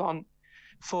table and have gone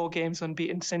 4 games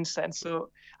unbeaten since then. So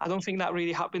I don't think that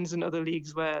really happens in other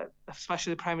leagues where,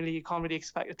 especially the Premier League, you can't really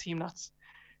expect a team that's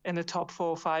in the top 4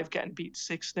 or 5 getting beat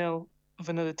 6-0 of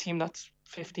another team that's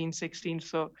 15-16.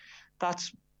 So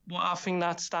that's what I think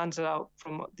that stands out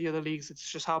from the other leagues.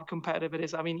 It's just how competitive it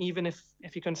is. I mean, even if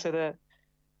you consider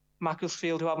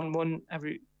Macclesfield, who haven't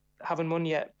won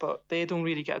yet, but they don't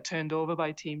really get turned over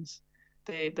by teams.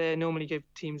 They normally give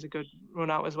teams a good run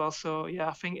out as well. So yeah,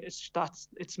 I think that's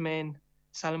its main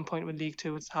selling point with League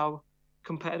Two. It's how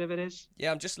competitive it is.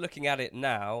 Yeah, I'm just looking at it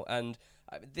now, and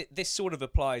this sort of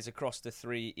applies across the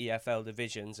 3 EFL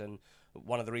divisions, and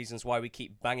one of the reasons why we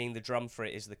keep banging the drum for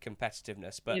it is the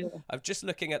competitiveness. But I'm just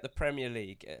looking at the Premier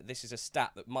League. This is a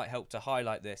stat that might help to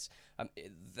highlight this.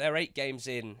 There are 8 games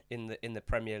in the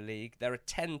Premier League. There are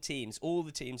 10 teams. All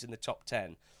the teams in the top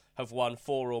 10 have won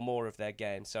 4 or more of their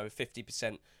games, so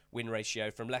 50% win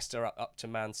ratio from Leicester up to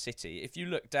Man City. If you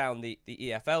look down the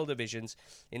EFL divisions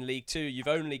in League Two, you've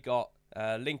only got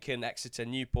Lincoln, Exeter,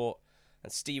 Newport,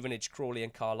 and Stevenage, Crawley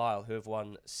and Carlisle, who have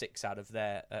won 6 out of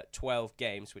their 12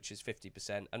 games, which is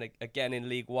 50%. And again, in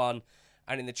League One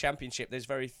and in the Championship, there's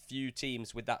very few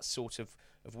teams with that sort of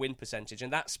win percentage,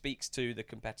 and that speaks to the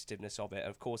competitiveness of it.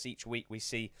 Of course, each week we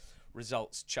see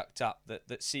results chucked up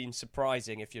that seem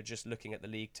surprising if you're just looking at the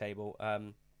league table.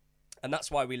 And that's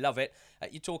why we love it.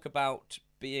 You talk about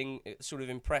being sort of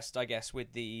impressed, I guess,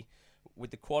 with the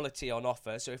quality on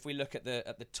offer. So if we look at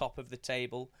the top of the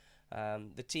table,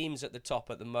 the teams at the top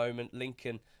at the moment,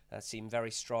 Lincoln seem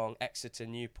very strong, Exeter,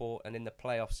 Newport, and in the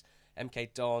playoffs,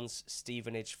 MK Dons,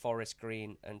 Stevenage, Forest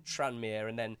Green, and Tranmere,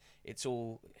 and then it's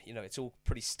all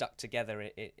pretty stuck together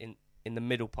in the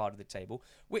middle part of the table.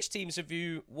 Which teams have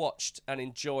you watched and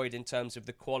enjoyed in terms of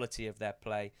the quality of their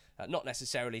play? Not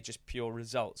necessarily just pure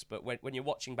results, but when you're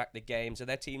watching back the games, are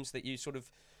there teams that you sort of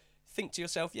think to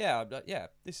yourself,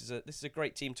 this is a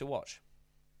great team to watch?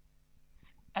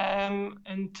 I'm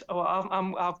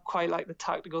quite like the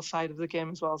tactical side of the game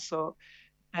as well. So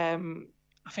I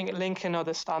think Lincoln are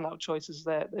the standout choices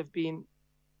there.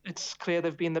 It's clear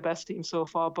they've been the best team so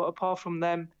far. But apart from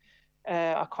them,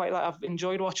 I've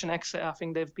enjoyed watching Exeter. I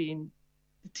think they've been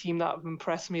the team that have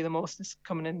impressed me the most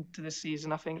coming into this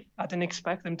season. I think I didn't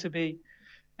expect them to be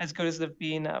as good as they've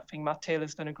been. I think Matt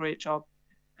Taylor's done a great job.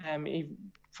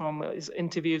 From his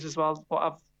interviews as well, what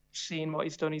I've seen, what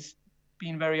he's done, he's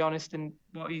been very honest, and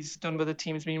what he's done with the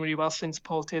team has been really well since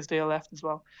Paul Tisdale left as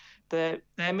well. Their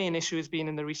main issue has been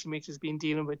in the recent weeks has been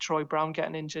dealing with Troy Brown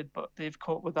getting injured, but they've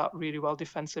coped with that really well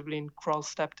defensively, and Kroll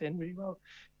stepped in really well.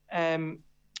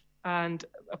 And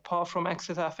apart from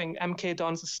Exeter, I think MK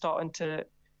Dons are starting to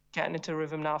get into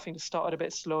rhythm now. I think they started a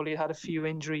bit slowly, had a few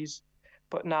injuries,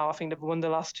 but now I think they've won the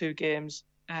last 2 games.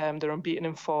 They're unbeaten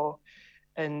in 4,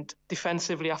 and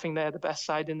defensively, I think they're the best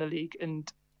side in the league.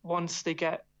 And once they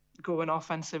get going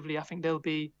offensively, I think they'll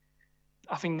be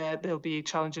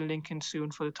challenging Lincoln soon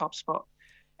for the top spot.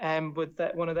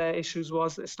 But one of their issues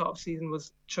was at the start of the season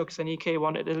was Chuks Aneke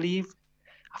wanted to leave.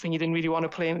 I think he didn't really want to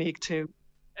play in League Two,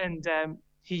 and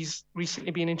he's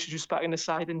recently been introduced back in the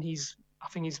side, and I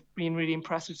think he's been really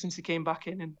impressive since he came back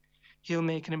in, and he'll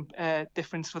make a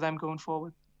difference for them going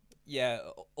forward. Yeah,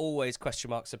 always question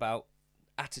marks about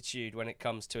attitude when it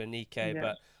comes to Aneke,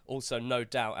 but also no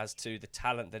doubt as to the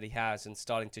talent that he has, and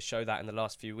starting to show that in the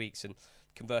last few weeks, and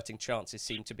converting chances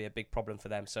seem to be a big problem for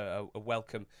them. So a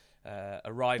welcome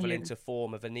arrival into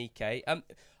form of Aneke.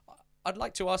 I'd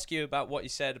like to ask you about what you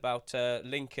said about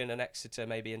Lincoln and Exeter,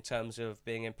 maybe in terms of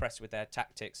being impressed with their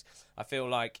tactics. I feel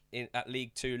like at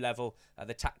League Two level,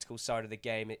 the tactical side of the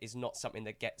game is not something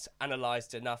that gets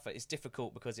analysed enough. It's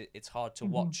difficult because it's hard to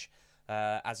watch.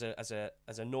 As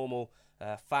a normal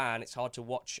fan, it's hard to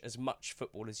watch as much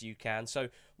football as you can. So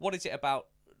what is it about,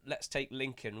 let's take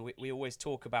Lincoln, we always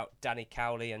talk about Danny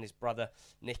Cowley and his brother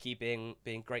Nicky being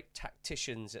great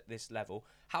tacticians at this level.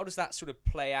 How does that sort of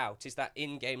play out? Is that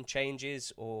in-game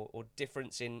changes or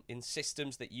difference in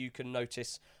systems that you can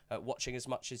notice watching as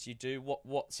much as you do?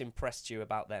 What's impressed you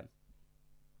about them?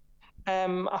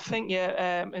 I think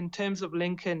in terms of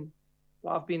Lincoln,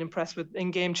 what I've been impressed with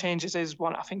in-game changes is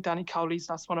one. I think Danny Cowley's,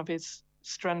 that's one of his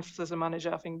strengths as a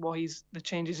manager. I think the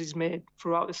changes he's made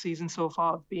throughout the season so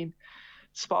far have been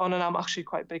spot on, and I'm actually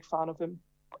quite a big fan of him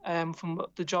from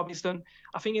the job he's done.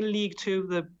 I think in League Two,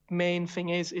 the main thing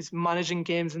is managing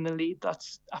games in the lead.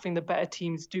 I think the better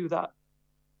teams do that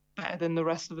better than the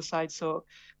rest of the side. So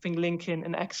I think Lincoln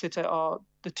and Exeter are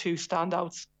the 2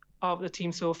 standouts of the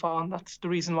team so far, and that's the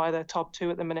reason why they're top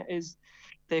 2 at the minute. Is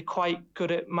they're quite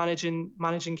good at managing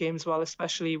games well,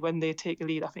 especially when they take a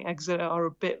lead. I think Exeter are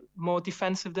a bit more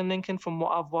defensive than Lincoln from what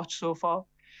I've watched so far.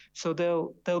 So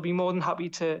they'll be more than happy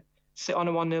to sit on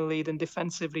a 1-0 lead, and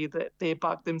defensively that they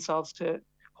back themselves to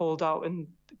hold out and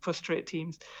frustrate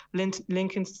teams.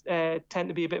 Lincoln tend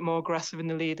to be a bit more aggressive in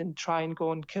the lead and try and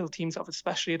go and kill teams off,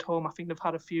 especially at home. I think they've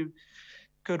had a few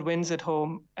good wins at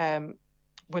home.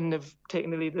 When they've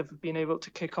taken the lead, they've been able to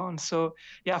kick on. So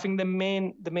yeah, I think the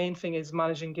main thing is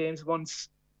managing games once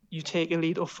you take a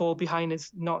lead or fall behind,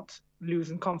 is not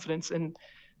losing confidence, and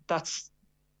that's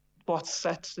what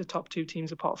sets the top two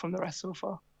teams apart from the rest so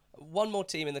far. One more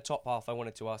team in the top half I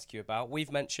wanted to ask you about.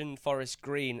 We've mentioned Forest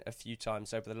Green a few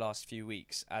times over the last few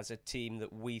weeks as a team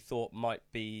that we thought might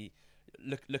be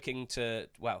looking to,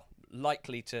 well,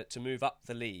 likely to move up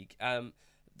the league.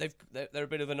 They're a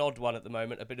bit of an odd one at the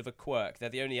moment, a bit of a quirk. They're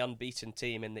the only unbeaten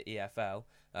team in the EFL,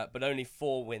 but only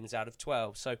 4 wins out of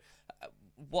 12. So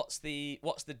what's the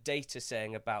data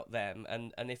saying about them?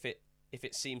 And if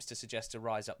it seems to suggest a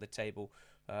rise up the table,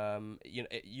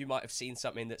 you might have seen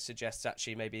something that suggests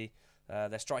actually maybe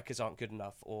their strikers aren't good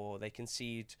enough, or they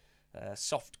concede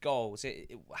soft goals.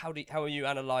 How are you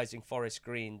analysing Forest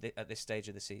Green at this stage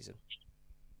of the season?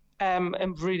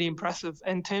 Really impressive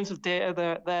in terms of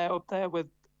data. They're up there with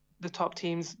the top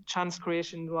teams, chance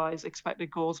creation wise, expected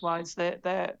goals wise.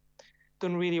 They're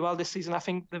done really well this season. I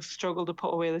think they've struggled to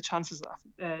put away the chances.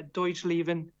 Deutsch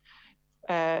leaving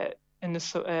after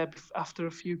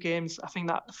a few games, I think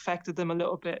that affected them a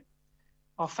little bit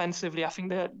offensively. I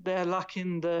think they're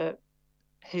lacking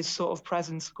his sort of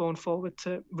presence going forward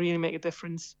to really make a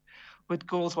difference with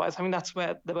goals wise. I mean, that's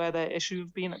where their issue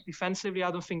have been. Defensively,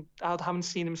 I haven't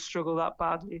seen them struggle that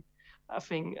badly. I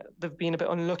think they've been a bit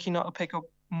unlucky not to pick up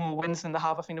more wins than they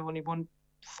have. I think they've only won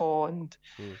 4 and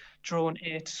drawn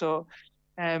 8. So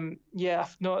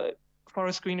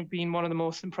Forest Green have been one of the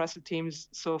most impressive teams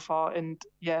so far. And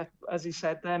yeah, as you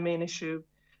said, their main issue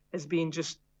has been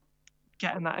just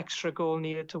getting that extra goal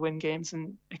needed to win games.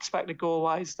 And expected goal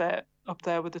wise, they're up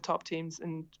there with the top teams,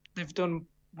 and they've done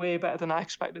way better than I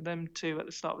expected them to at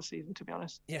the start of the season, to be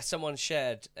honest. Yeah, someone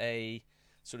shared a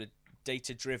sort of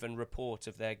data-driven report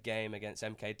of their game against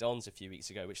MK Dons a few weeks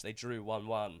ago, which they drew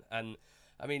 1-1. And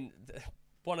I mean,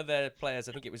 one of their players,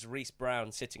 I think it was Reece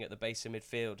Brown, sitting at the base of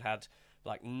midfield, had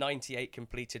like 98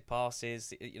 completed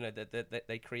passes.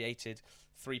 They created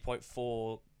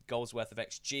 3.4 goals worth of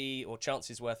XG, or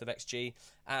chances worth of XG,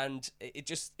 and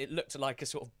it looked like a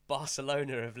sort of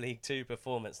Barcelona of League Two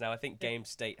performance. Now I think game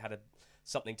state had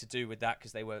something to do with that,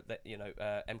 because they were,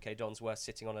 MK Dons were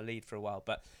sitting on a lead for a while.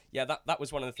 But yeah, that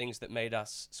was one of the things that made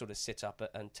us sort of sit up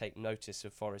and take notice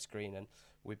of Forest Green, and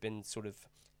we've been sort of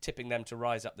tipping them to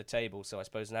rise up the table. So I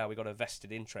suppose now we've got a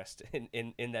vested interest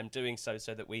in them doing so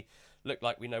that we look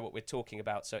like we know what we're talking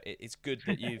about. So it's good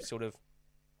that you've sort of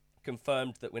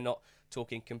confirmed that we're not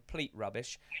talking complete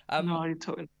rubbish. No, you're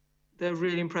talking. They're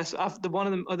really impressive. One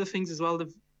of the other things as well,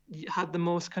 they've had the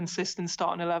most consistent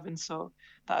starting 11, so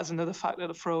that is another factor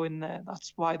to throw in there.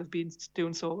 That's why they've been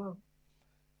doing so well.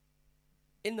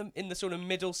 In the sort of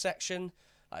middle section,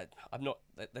 I'm not.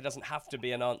 There doesn't have to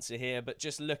be an answer here, but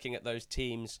just looking at those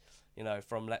teams,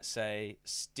 from let's say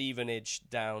Stevenage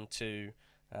down to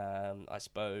I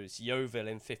suppose Yeovil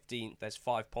in 15th. There's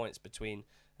 5 points between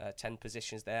 10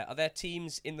 positions there. Are there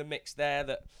teams in the mix there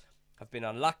that have been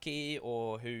unlucky,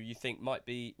 or who you think might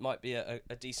be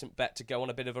a decent bet to go on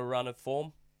a bit of a run of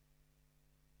form?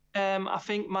 I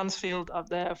think Mansfield are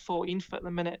there 14th at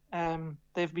the minute.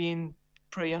 They've been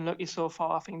pretty unlucky so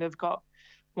far. I think they've got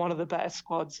one of the better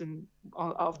squads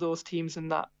of those teams in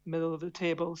that middle of the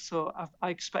table. So I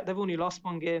expect they've only lost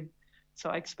 1 game. So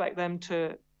I expect them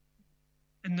to,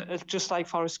 and just like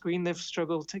Forest Green, they've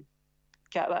struggled to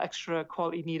get that extra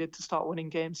quality needed to start winning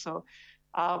games. So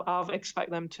I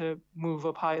expect them to move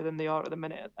up higher than they are at the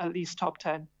minute, at least top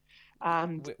 10.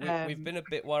 And we've been a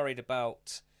bit worried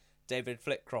about David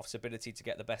Flitcroft's ability to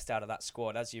get the best out of that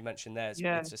squad. As you mentioned there,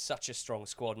 it's such a strong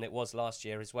squad, and it was last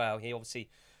year as well. He obviously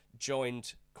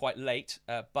joined quite late,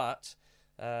 but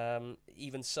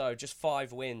even so, just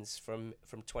 5 wins from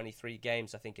 23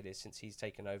 games, I think it is, since he's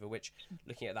taken over, which,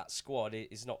 looking at that squad,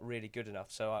 is not really good enough.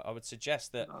 So I would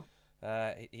suggest that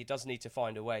he does need to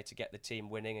find a way to get the team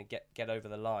winning and get over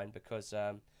the line, because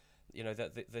the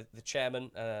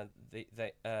chairman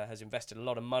has invested a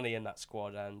lot of money in that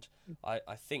squad, and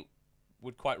I think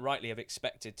would quite rightly have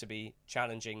expected to be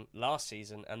challenging last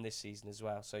season and this season as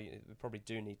well. So we probably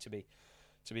do need to be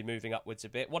moving upwards a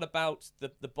bit. What about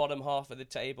the bottom half of the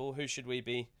table? Who should we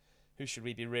be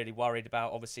really worried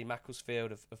about? Obviously,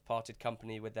 Macclesfield have parted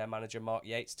company with their manager Mark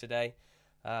Yates today.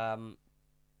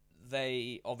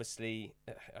 They obviously,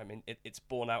 it's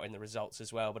borne out in the results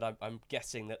as well, but I'm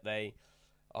guessing that they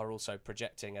are also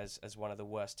projecting as one of the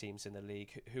worst teams in the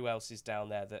league. Who else is down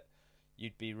there that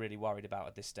you'd be really worried about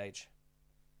at this stage?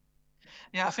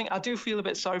 Yeah, I think I do feel a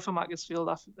bit sorry for Macclesfield.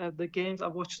 The games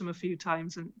I've watched them a few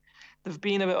times, and they've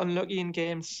been a bit unlucky in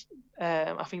games.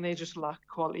 I think they just lack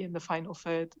quality in the final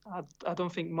third. I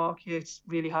don't think Mark Yates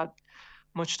really had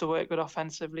much to work with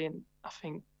offensively, and I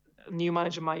think a new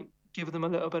manager might give them a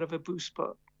little bit of a boost.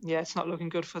 But yeah, it's not looking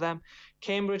good for them.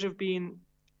 Cambridge have been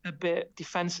a bit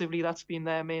defensively. That's been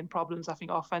their main problems. I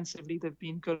think offensively they've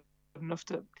been good enough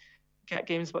to get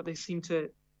games, but they seem to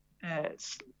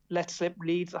let slip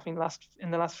leads. I think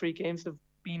in the last 3 games they've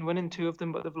been winning 2 of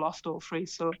them, but they've lost all 3.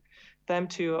 So them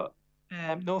two,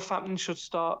 Northampton should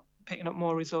start picking up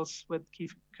more results with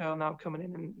Keith Curl now coming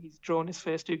in, and he's drawn his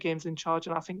first 2 games in charge,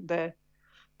 and I think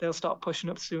they'll start pushing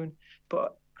up soon.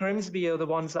 But Grimsby are the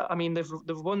ones that, I mean, they've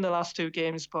won the last 2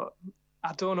 games, but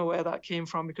I don't know where that came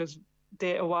from, because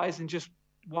data-wise and just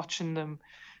watching them,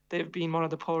 they've been one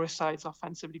of the poorest sides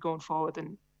offensively going forward,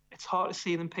 and it's hard to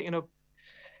see them picking up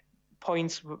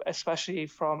points, especially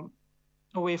from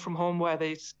away from home, where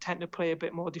they tend to play a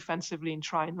bit more defensively and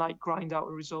try and like grind out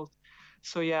a result.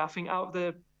 So yeah, I think out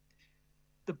of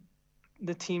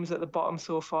the teams at the bottom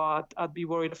so far, I'd be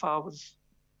worried if I was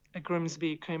a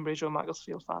Grimsby, Cambridge or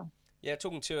Macclesfield fan. Yeah,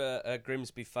 talking to a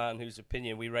Grimsby fan whose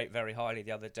opinion we rate very highly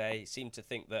the other day, he seemed to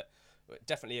think that,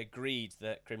 definitely agreed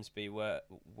that Grimsby were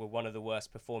one of the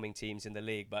worst performing teams in the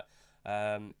league, but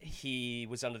he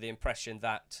was under the impression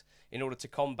that in order to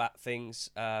combat things,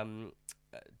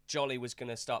 Jolly was going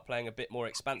to start playing a bit more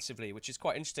expansively, which is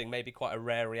quite interesting, maybe quite a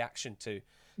rare reaction to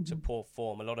poor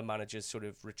form. A lot of managers sort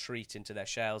of retreat into their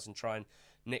shells and try and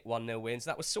nick 1-0 wins.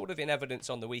 That was sort of in evidence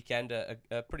on the weekend. A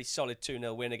pretty solid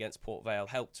 2-0 win against Port Vale,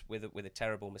 helped with a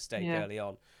terrible mistake early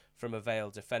on from a Vale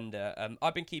defender.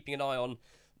 I've been keeping an eye on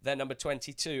their number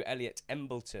 22, Elliot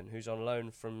Embleton, who's on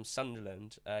loan from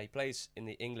Sunderland. He plays in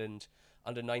the England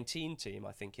under-19 team,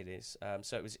 I think it is.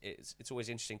 So it's always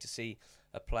interesting to see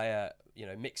a player,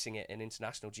 mixing it in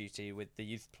international duty with the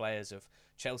youth players of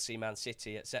Chelsea, Man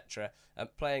City, etc.,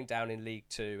 playing down in League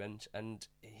Two, and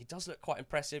he does look quite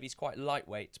impressive. He's quite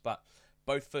lightweight, but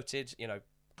both-footed,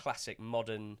 classic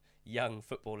modern young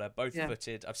footballer,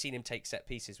 both-footed. I've seen him take set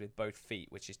pieces with both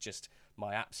feet, which is just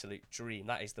my absolute dream.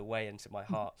 That is the way into my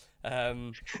heart.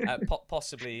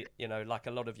 Possibly, like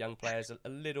a lot of young players, a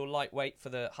little lightweight for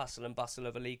the hustle and bustle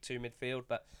of a League Two midfield,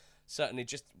 but certainly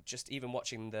just even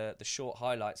watching the short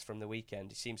highlights from the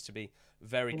weekend, he seems to be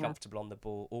very comfortable on the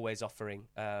ball, always offering,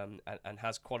 and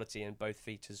has quality in both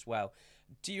feet as well.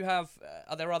 Do you have,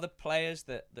 are there other players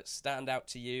that stand out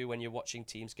to you when you're watching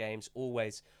teams' games,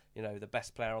 always, the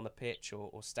best player on the pitch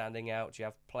or standing out? Do you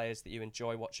have players that you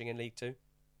enjoy watching in League Two?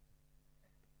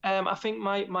 I think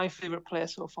my favourite player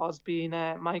so far has been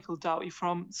Michael Doughty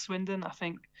from Swindon. I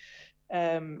think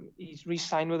he's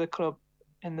re-signed with the club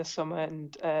in the summer,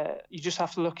 and you just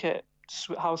have to look at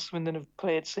how Swindon have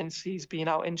played since he's been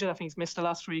out injured. I think he's missed the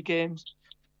last 3 games.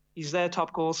 He's their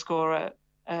top goal scorer,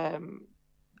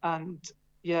 and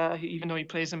yeah, even though he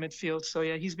plays in midfield, so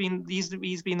yeah, he's been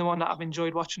the one that I've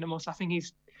enjoyed watching the most. I think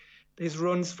his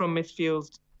runs from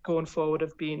midfield going forward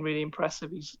have been really impressive.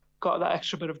 He's got that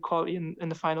extra bit of quality in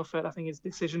the final third. I think his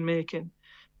decision making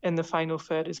in the final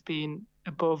third has been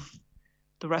above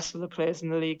the rest of the players in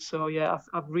the league. So yeah,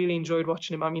 I've really enjoyed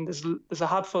watching him. I mean, there's a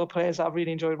handful of players that I've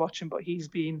really enjoyed watching, but he's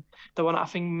been the one I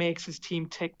think makes his team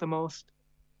tick the most.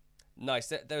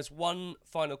 Nice. There's one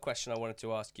final question I wanted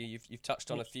to ask you. You've touched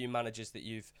on a few managers that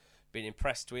you've been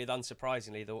impressed with.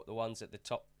 Unsurprisingly, the ones at the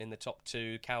top, in the top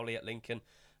 2, Cowley at Lincoln,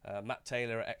 Matt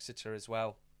Taylor at Exeter as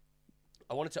well.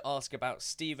 I wanted to ask about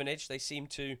Stevenage. They seem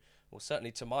to, or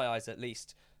certainly to my eyes at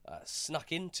least,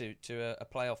 snuck into a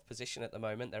playoff position at the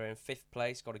moment. They're in 5th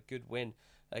place, got a good win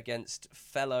against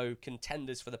fellow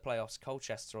contenders for the playoffs,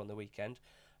 Colchester, on the weekend.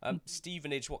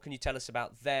 Stevenage, what can you tell us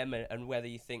about them, and whether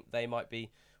you think they might be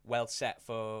well set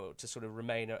to sort of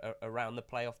remain around the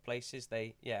playoff places?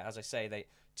 They, as I say, they,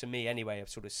 to me anyway, have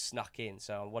sort of snuck in.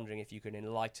 So I'm wondering if you can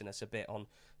enlighten us a bit on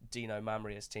Dino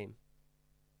Mamria's team.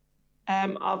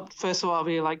 First of all, I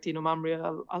really like Dino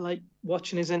Mamria. I like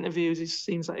watching his interviews. He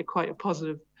seems like quite a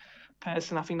positive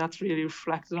person. I think that's really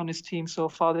reflected on his team so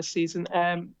far this season.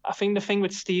 I think the thing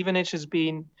with Stevenage has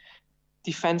been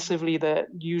defensively, they're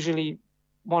usually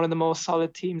one of the most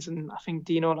solid teams, and I think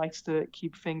Dino likes to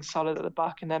keep things solid at the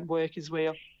back and then work his way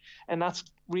up, and that's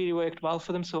really worked well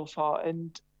for them so far.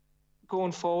 And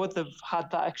going forward, they've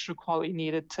had that extra quality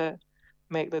needed to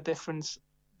make the difference.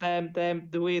 The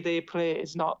way they play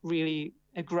is not really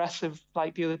aggressive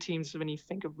like the other teams. When you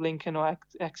think of Lincoln or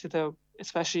Exeter,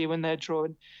 especially when they're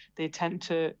drawing, they tend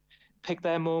to pick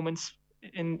their moments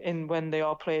in when they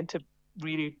are playing to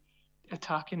really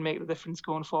attack and make the difference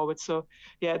going forward. So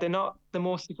yeah, they're not the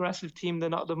most aggressive team, they're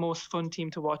not the most fun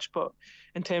team to watch, but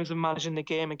in terms of managing the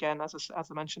game, again, as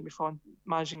I mentioned before,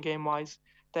 managing game wise,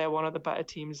 they're one of the better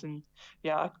teams. And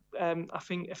yeah, I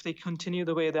think if they continue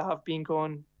the way they have been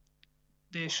going,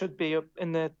 they should be up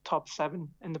in the top 7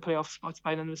 in the playoff spots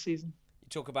by the end of the season. You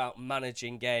talk about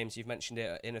managing games. You've mentioned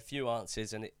it in a few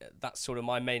answers, and that's sort of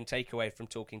my main takeaway from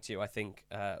talking to you. I think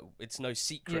it's no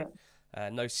secret. Yeah.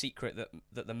 No secret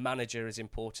that the manager is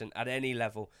important at any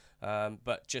level,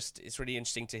 but just it's really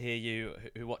interesting to hear you,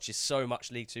 who watches so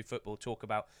much League Two football, talk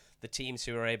about the teams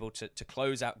who are able to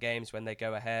close out games when they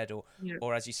go ahead,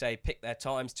 or as you say, pick their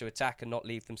times to attack and not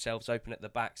leave themselves open at the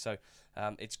back. So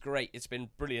it's great. It's been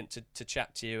brilliant to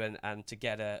chat to you and to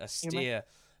get a steer,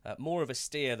 more of a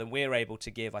steer than we're able to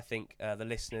give, I think, the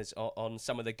listeners on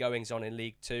some of the goings on in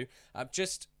League Two.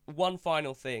 Just one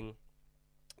final thing.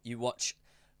 You watch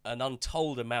an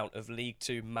untold amount of League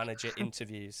Two manager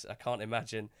interviews. I can't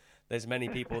imagine there's many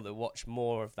people that watch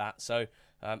more of that. So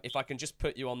if I can just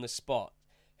put you on the spot,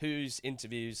 whose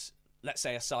interviews, let's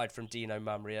say aside from Dino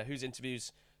Mamria, whose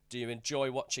interviews do you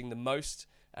enjoy watching the most,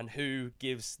 and who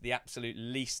gives the absolute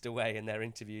least away in their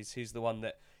interviews? Who's the one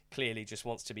that clearly just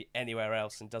wants to be anywhere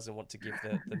else and doesn't want to give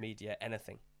the media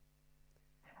anything?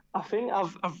 I think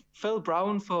I've Phil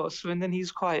Brown for Swindon.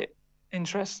 He's quite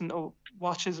interesting to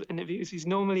watch his interviews. He's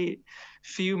normally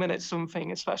few minutes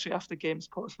something, especially after games,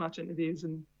 post-match interviews,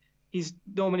 and he's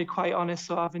normally quite honest.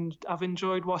 So I've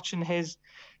enjoyed watching his.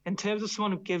 In terms of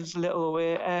someone who gives little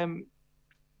away,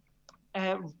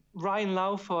 Ryan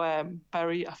Lau for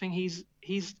Bury. I think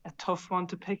he's a tough one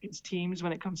to pick his teams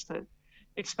when it comes to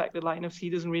expected lineups.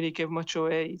 He doesn't really give much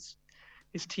away.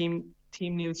 His team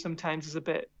news sometimes is a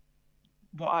bit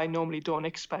what I normally don't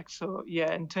expect. So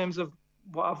yeah, in terms of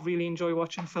what I've really enjoyed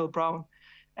watching Phil Brown,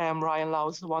 Ryan Lau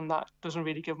is the one that doesn't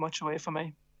really give much away for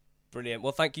me. Brilliant.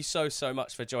 Well, thank you so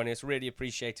much for joining us. Really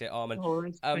appreciate it, Arman. No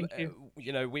worries. Thank you.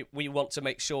 You know, we want to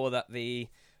make sure that the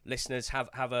listeners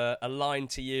have a line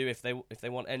to you if they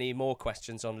want any more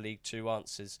questions on League Two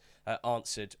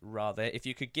answered rather. If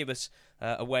you could give us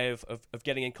a way of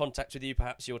getting in contact with you,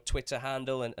 perhaps your Twitter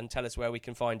handle, and tell us where we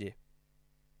can find you.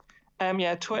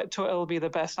 Yeah, Twitter will be the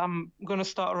best. I'm going to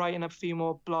start writing a few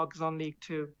more blogs on League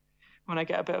Two when I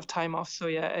get a bit of time off. So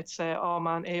yeah, it's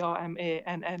Arman,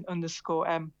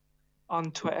 ARMANN_M on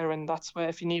Twitter, and that's where,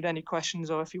 if you need any questions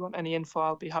or if you want any info,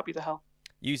 I'll be happy to help.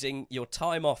 Using your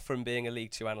time off from being a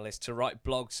League Two analyst to write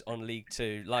blogs on League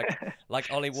Two, like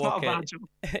Ollie Walker. Not a bad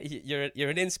job. You're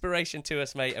an inspiration to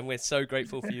us, mate, and we're so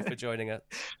grateful for you for joining us.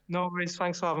 No worries.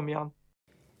 Thanks for having me on.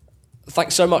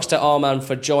 Thanks so much to Arman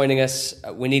for joining us.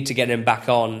 We need to get him back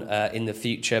on in the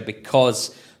future,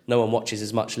 because no one watches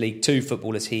as much League Two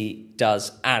football as he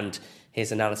does, and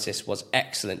his analysis was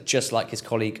excellent, just like his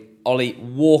colleague Ollie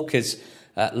Walker's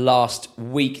last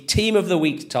week. Team of the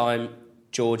week time,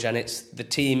 George, and it's the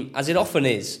team, as it often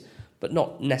is, but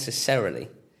not necessarily,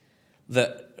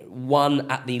 that won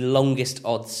at the longest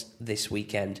odds this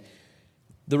weekend.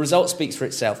 The result speaks for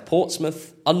itself.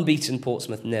 Portsmouth, unbeaten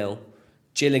Portsmouth 0,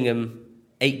 Gillingham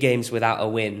 8 games without a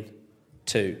win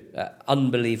 2.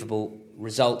 Unbelievable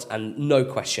result, and no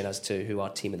question as to who our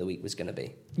team of the week was going to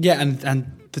be. Yeah,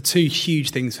 and the two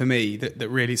huge things for me that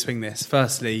really swing this,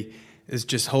 firstly, is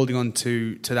just holding on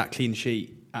to that clean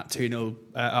sheet at 2-0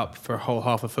 up for a whole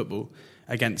half of football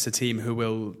against a team who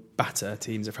will batter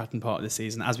teams of Fratton Park this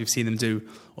season, as we've seen them do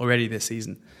already this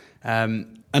season.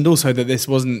 And also that this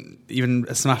wasn't even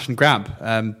a smash and grab.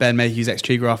 Ben Mayhew's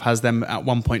XG graph has them at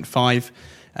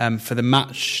 1.5 for the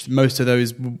match. Most of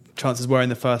those chances were in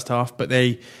the first half, but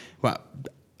they were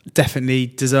definitely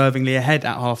deservingly ahead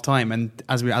at half time. And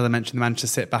as I mentioned, they managed to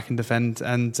sit back and defend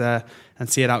and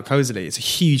see it out cosily. It's a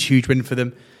huge win for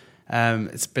them.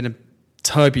 It's been a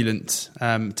turbulent,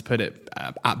 to put it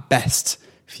at best,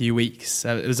 few weeks.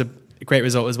 It was a great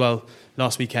result as well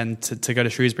last weekend to go to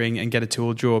Shrewsbury and get a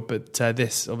 2-2 draw, but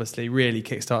this obviously really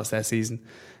kickstarts their season.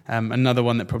 Another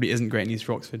one that probably isn't great news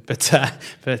for Oxford,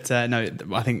 but no,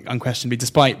 I think unquestionably,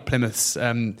 despite Plymouth's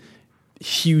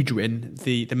huge win,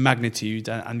 the magnitude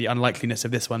and the unlikeliness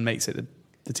of this one makes it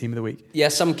the team of the week. Yeah,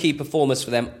 some key performers for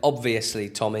them. Obviously,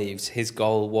 Tom Eaves, his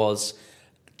goal was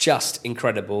just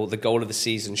incredible. The goal of the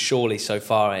season, surely so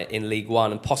far in League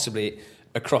One and possibly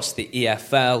across the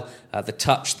EFL. The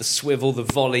touch, the swivel, the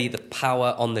volley, the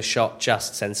power on the shot,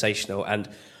 just sensational. And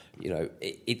you know,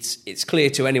 it's clear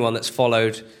to anyone that's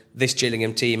followed this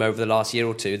Gillingham team over the last year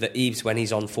or two that Eaves, when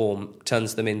he's on form,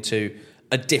 turns them into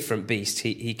a different beast.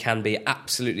 He can be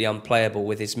absolutely unplayable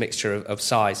with his mixture of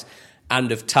size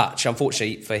and of touch.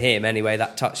 Unfortunately for him, anyway,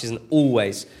 that touch isn't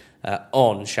always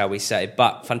on, shall we say.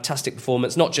 But fantastic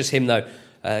performance. Not just him, though.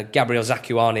 Gabriel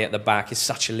Zakuani at the back is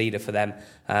such a leader for them.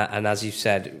 And as you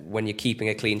said, when you're keeping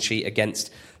a clean sheet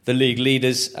against the league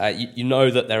leaders, you know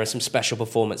that there are some special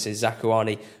performances.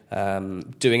 Zakuani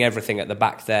doing everything at the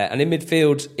back there. And in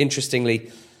midfield,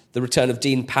 interestingly, the return of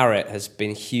Dean Parrott has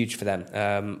been huge for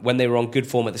them. When they were on good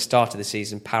form at the start of the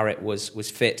season, Parrott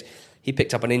was fit. He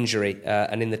picked up an injury,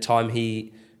 and in the time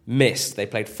he missed, they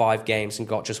played 5 games and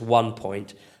got just 1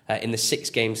 point. In the 6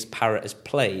 games Parrott has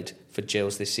played for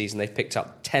Gills this season, they've picked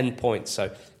up 10 points,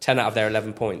 so 10 out of their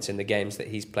 11 points in the games that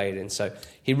he's played in. So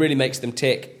he really makes them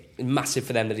tick. Massive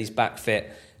for them that he's back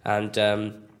fit. And,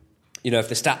 if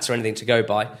the stats are anything to go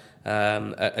by,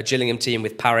 a Gillingham team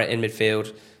with Parrott in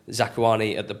midfield,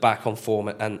 Zakuani at the back on form,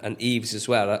 and Eves as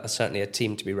well are certainly a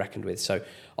team to be reckoned with. So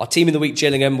our team of the week,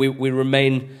 Gillingham, we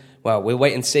remain, we'll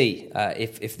wait and see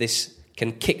if this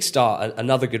can kickstart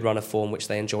another good run of form, which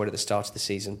they enjoyed at the start of the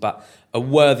season. But a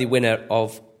worthy winner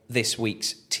of this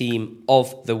week's Team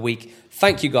of the Week.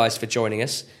 Thank you guys for joining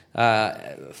us.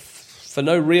 For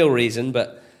no real reason,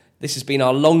 but this has been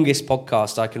our longest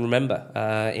podcast I can remember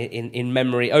in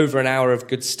memory. Over an hour of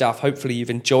good stuff. Hopefully you've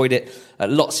enjoyed it.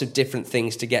 Lots of different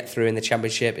things to get through in the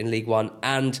Championship, in League One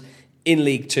and in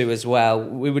League Two as well.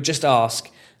 We would just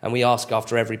ask, and we ask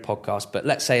after every podcast, but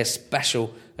let's say a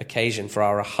special occasion for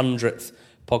our 100th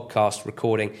podcast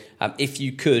recording. If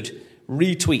you could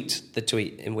retweet the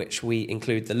tweet in which we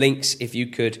include the links, if you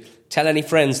could tell any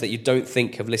friends that you don't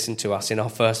think have listened to us in our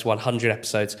first 100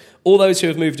 episodes, all those who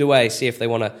have moved away, see if they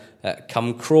want to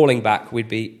come crawling back, we'd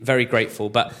be very grateful.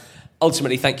 But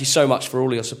ultimately, thank you so much for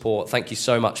all your support. Thank you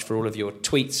so much for all of your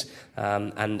tweets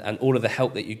and all of the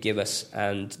help that you give us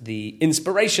and the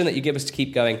inspiration that you give us to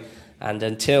keep going. And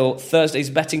until Thursday's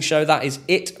betting show, that is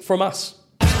it from us.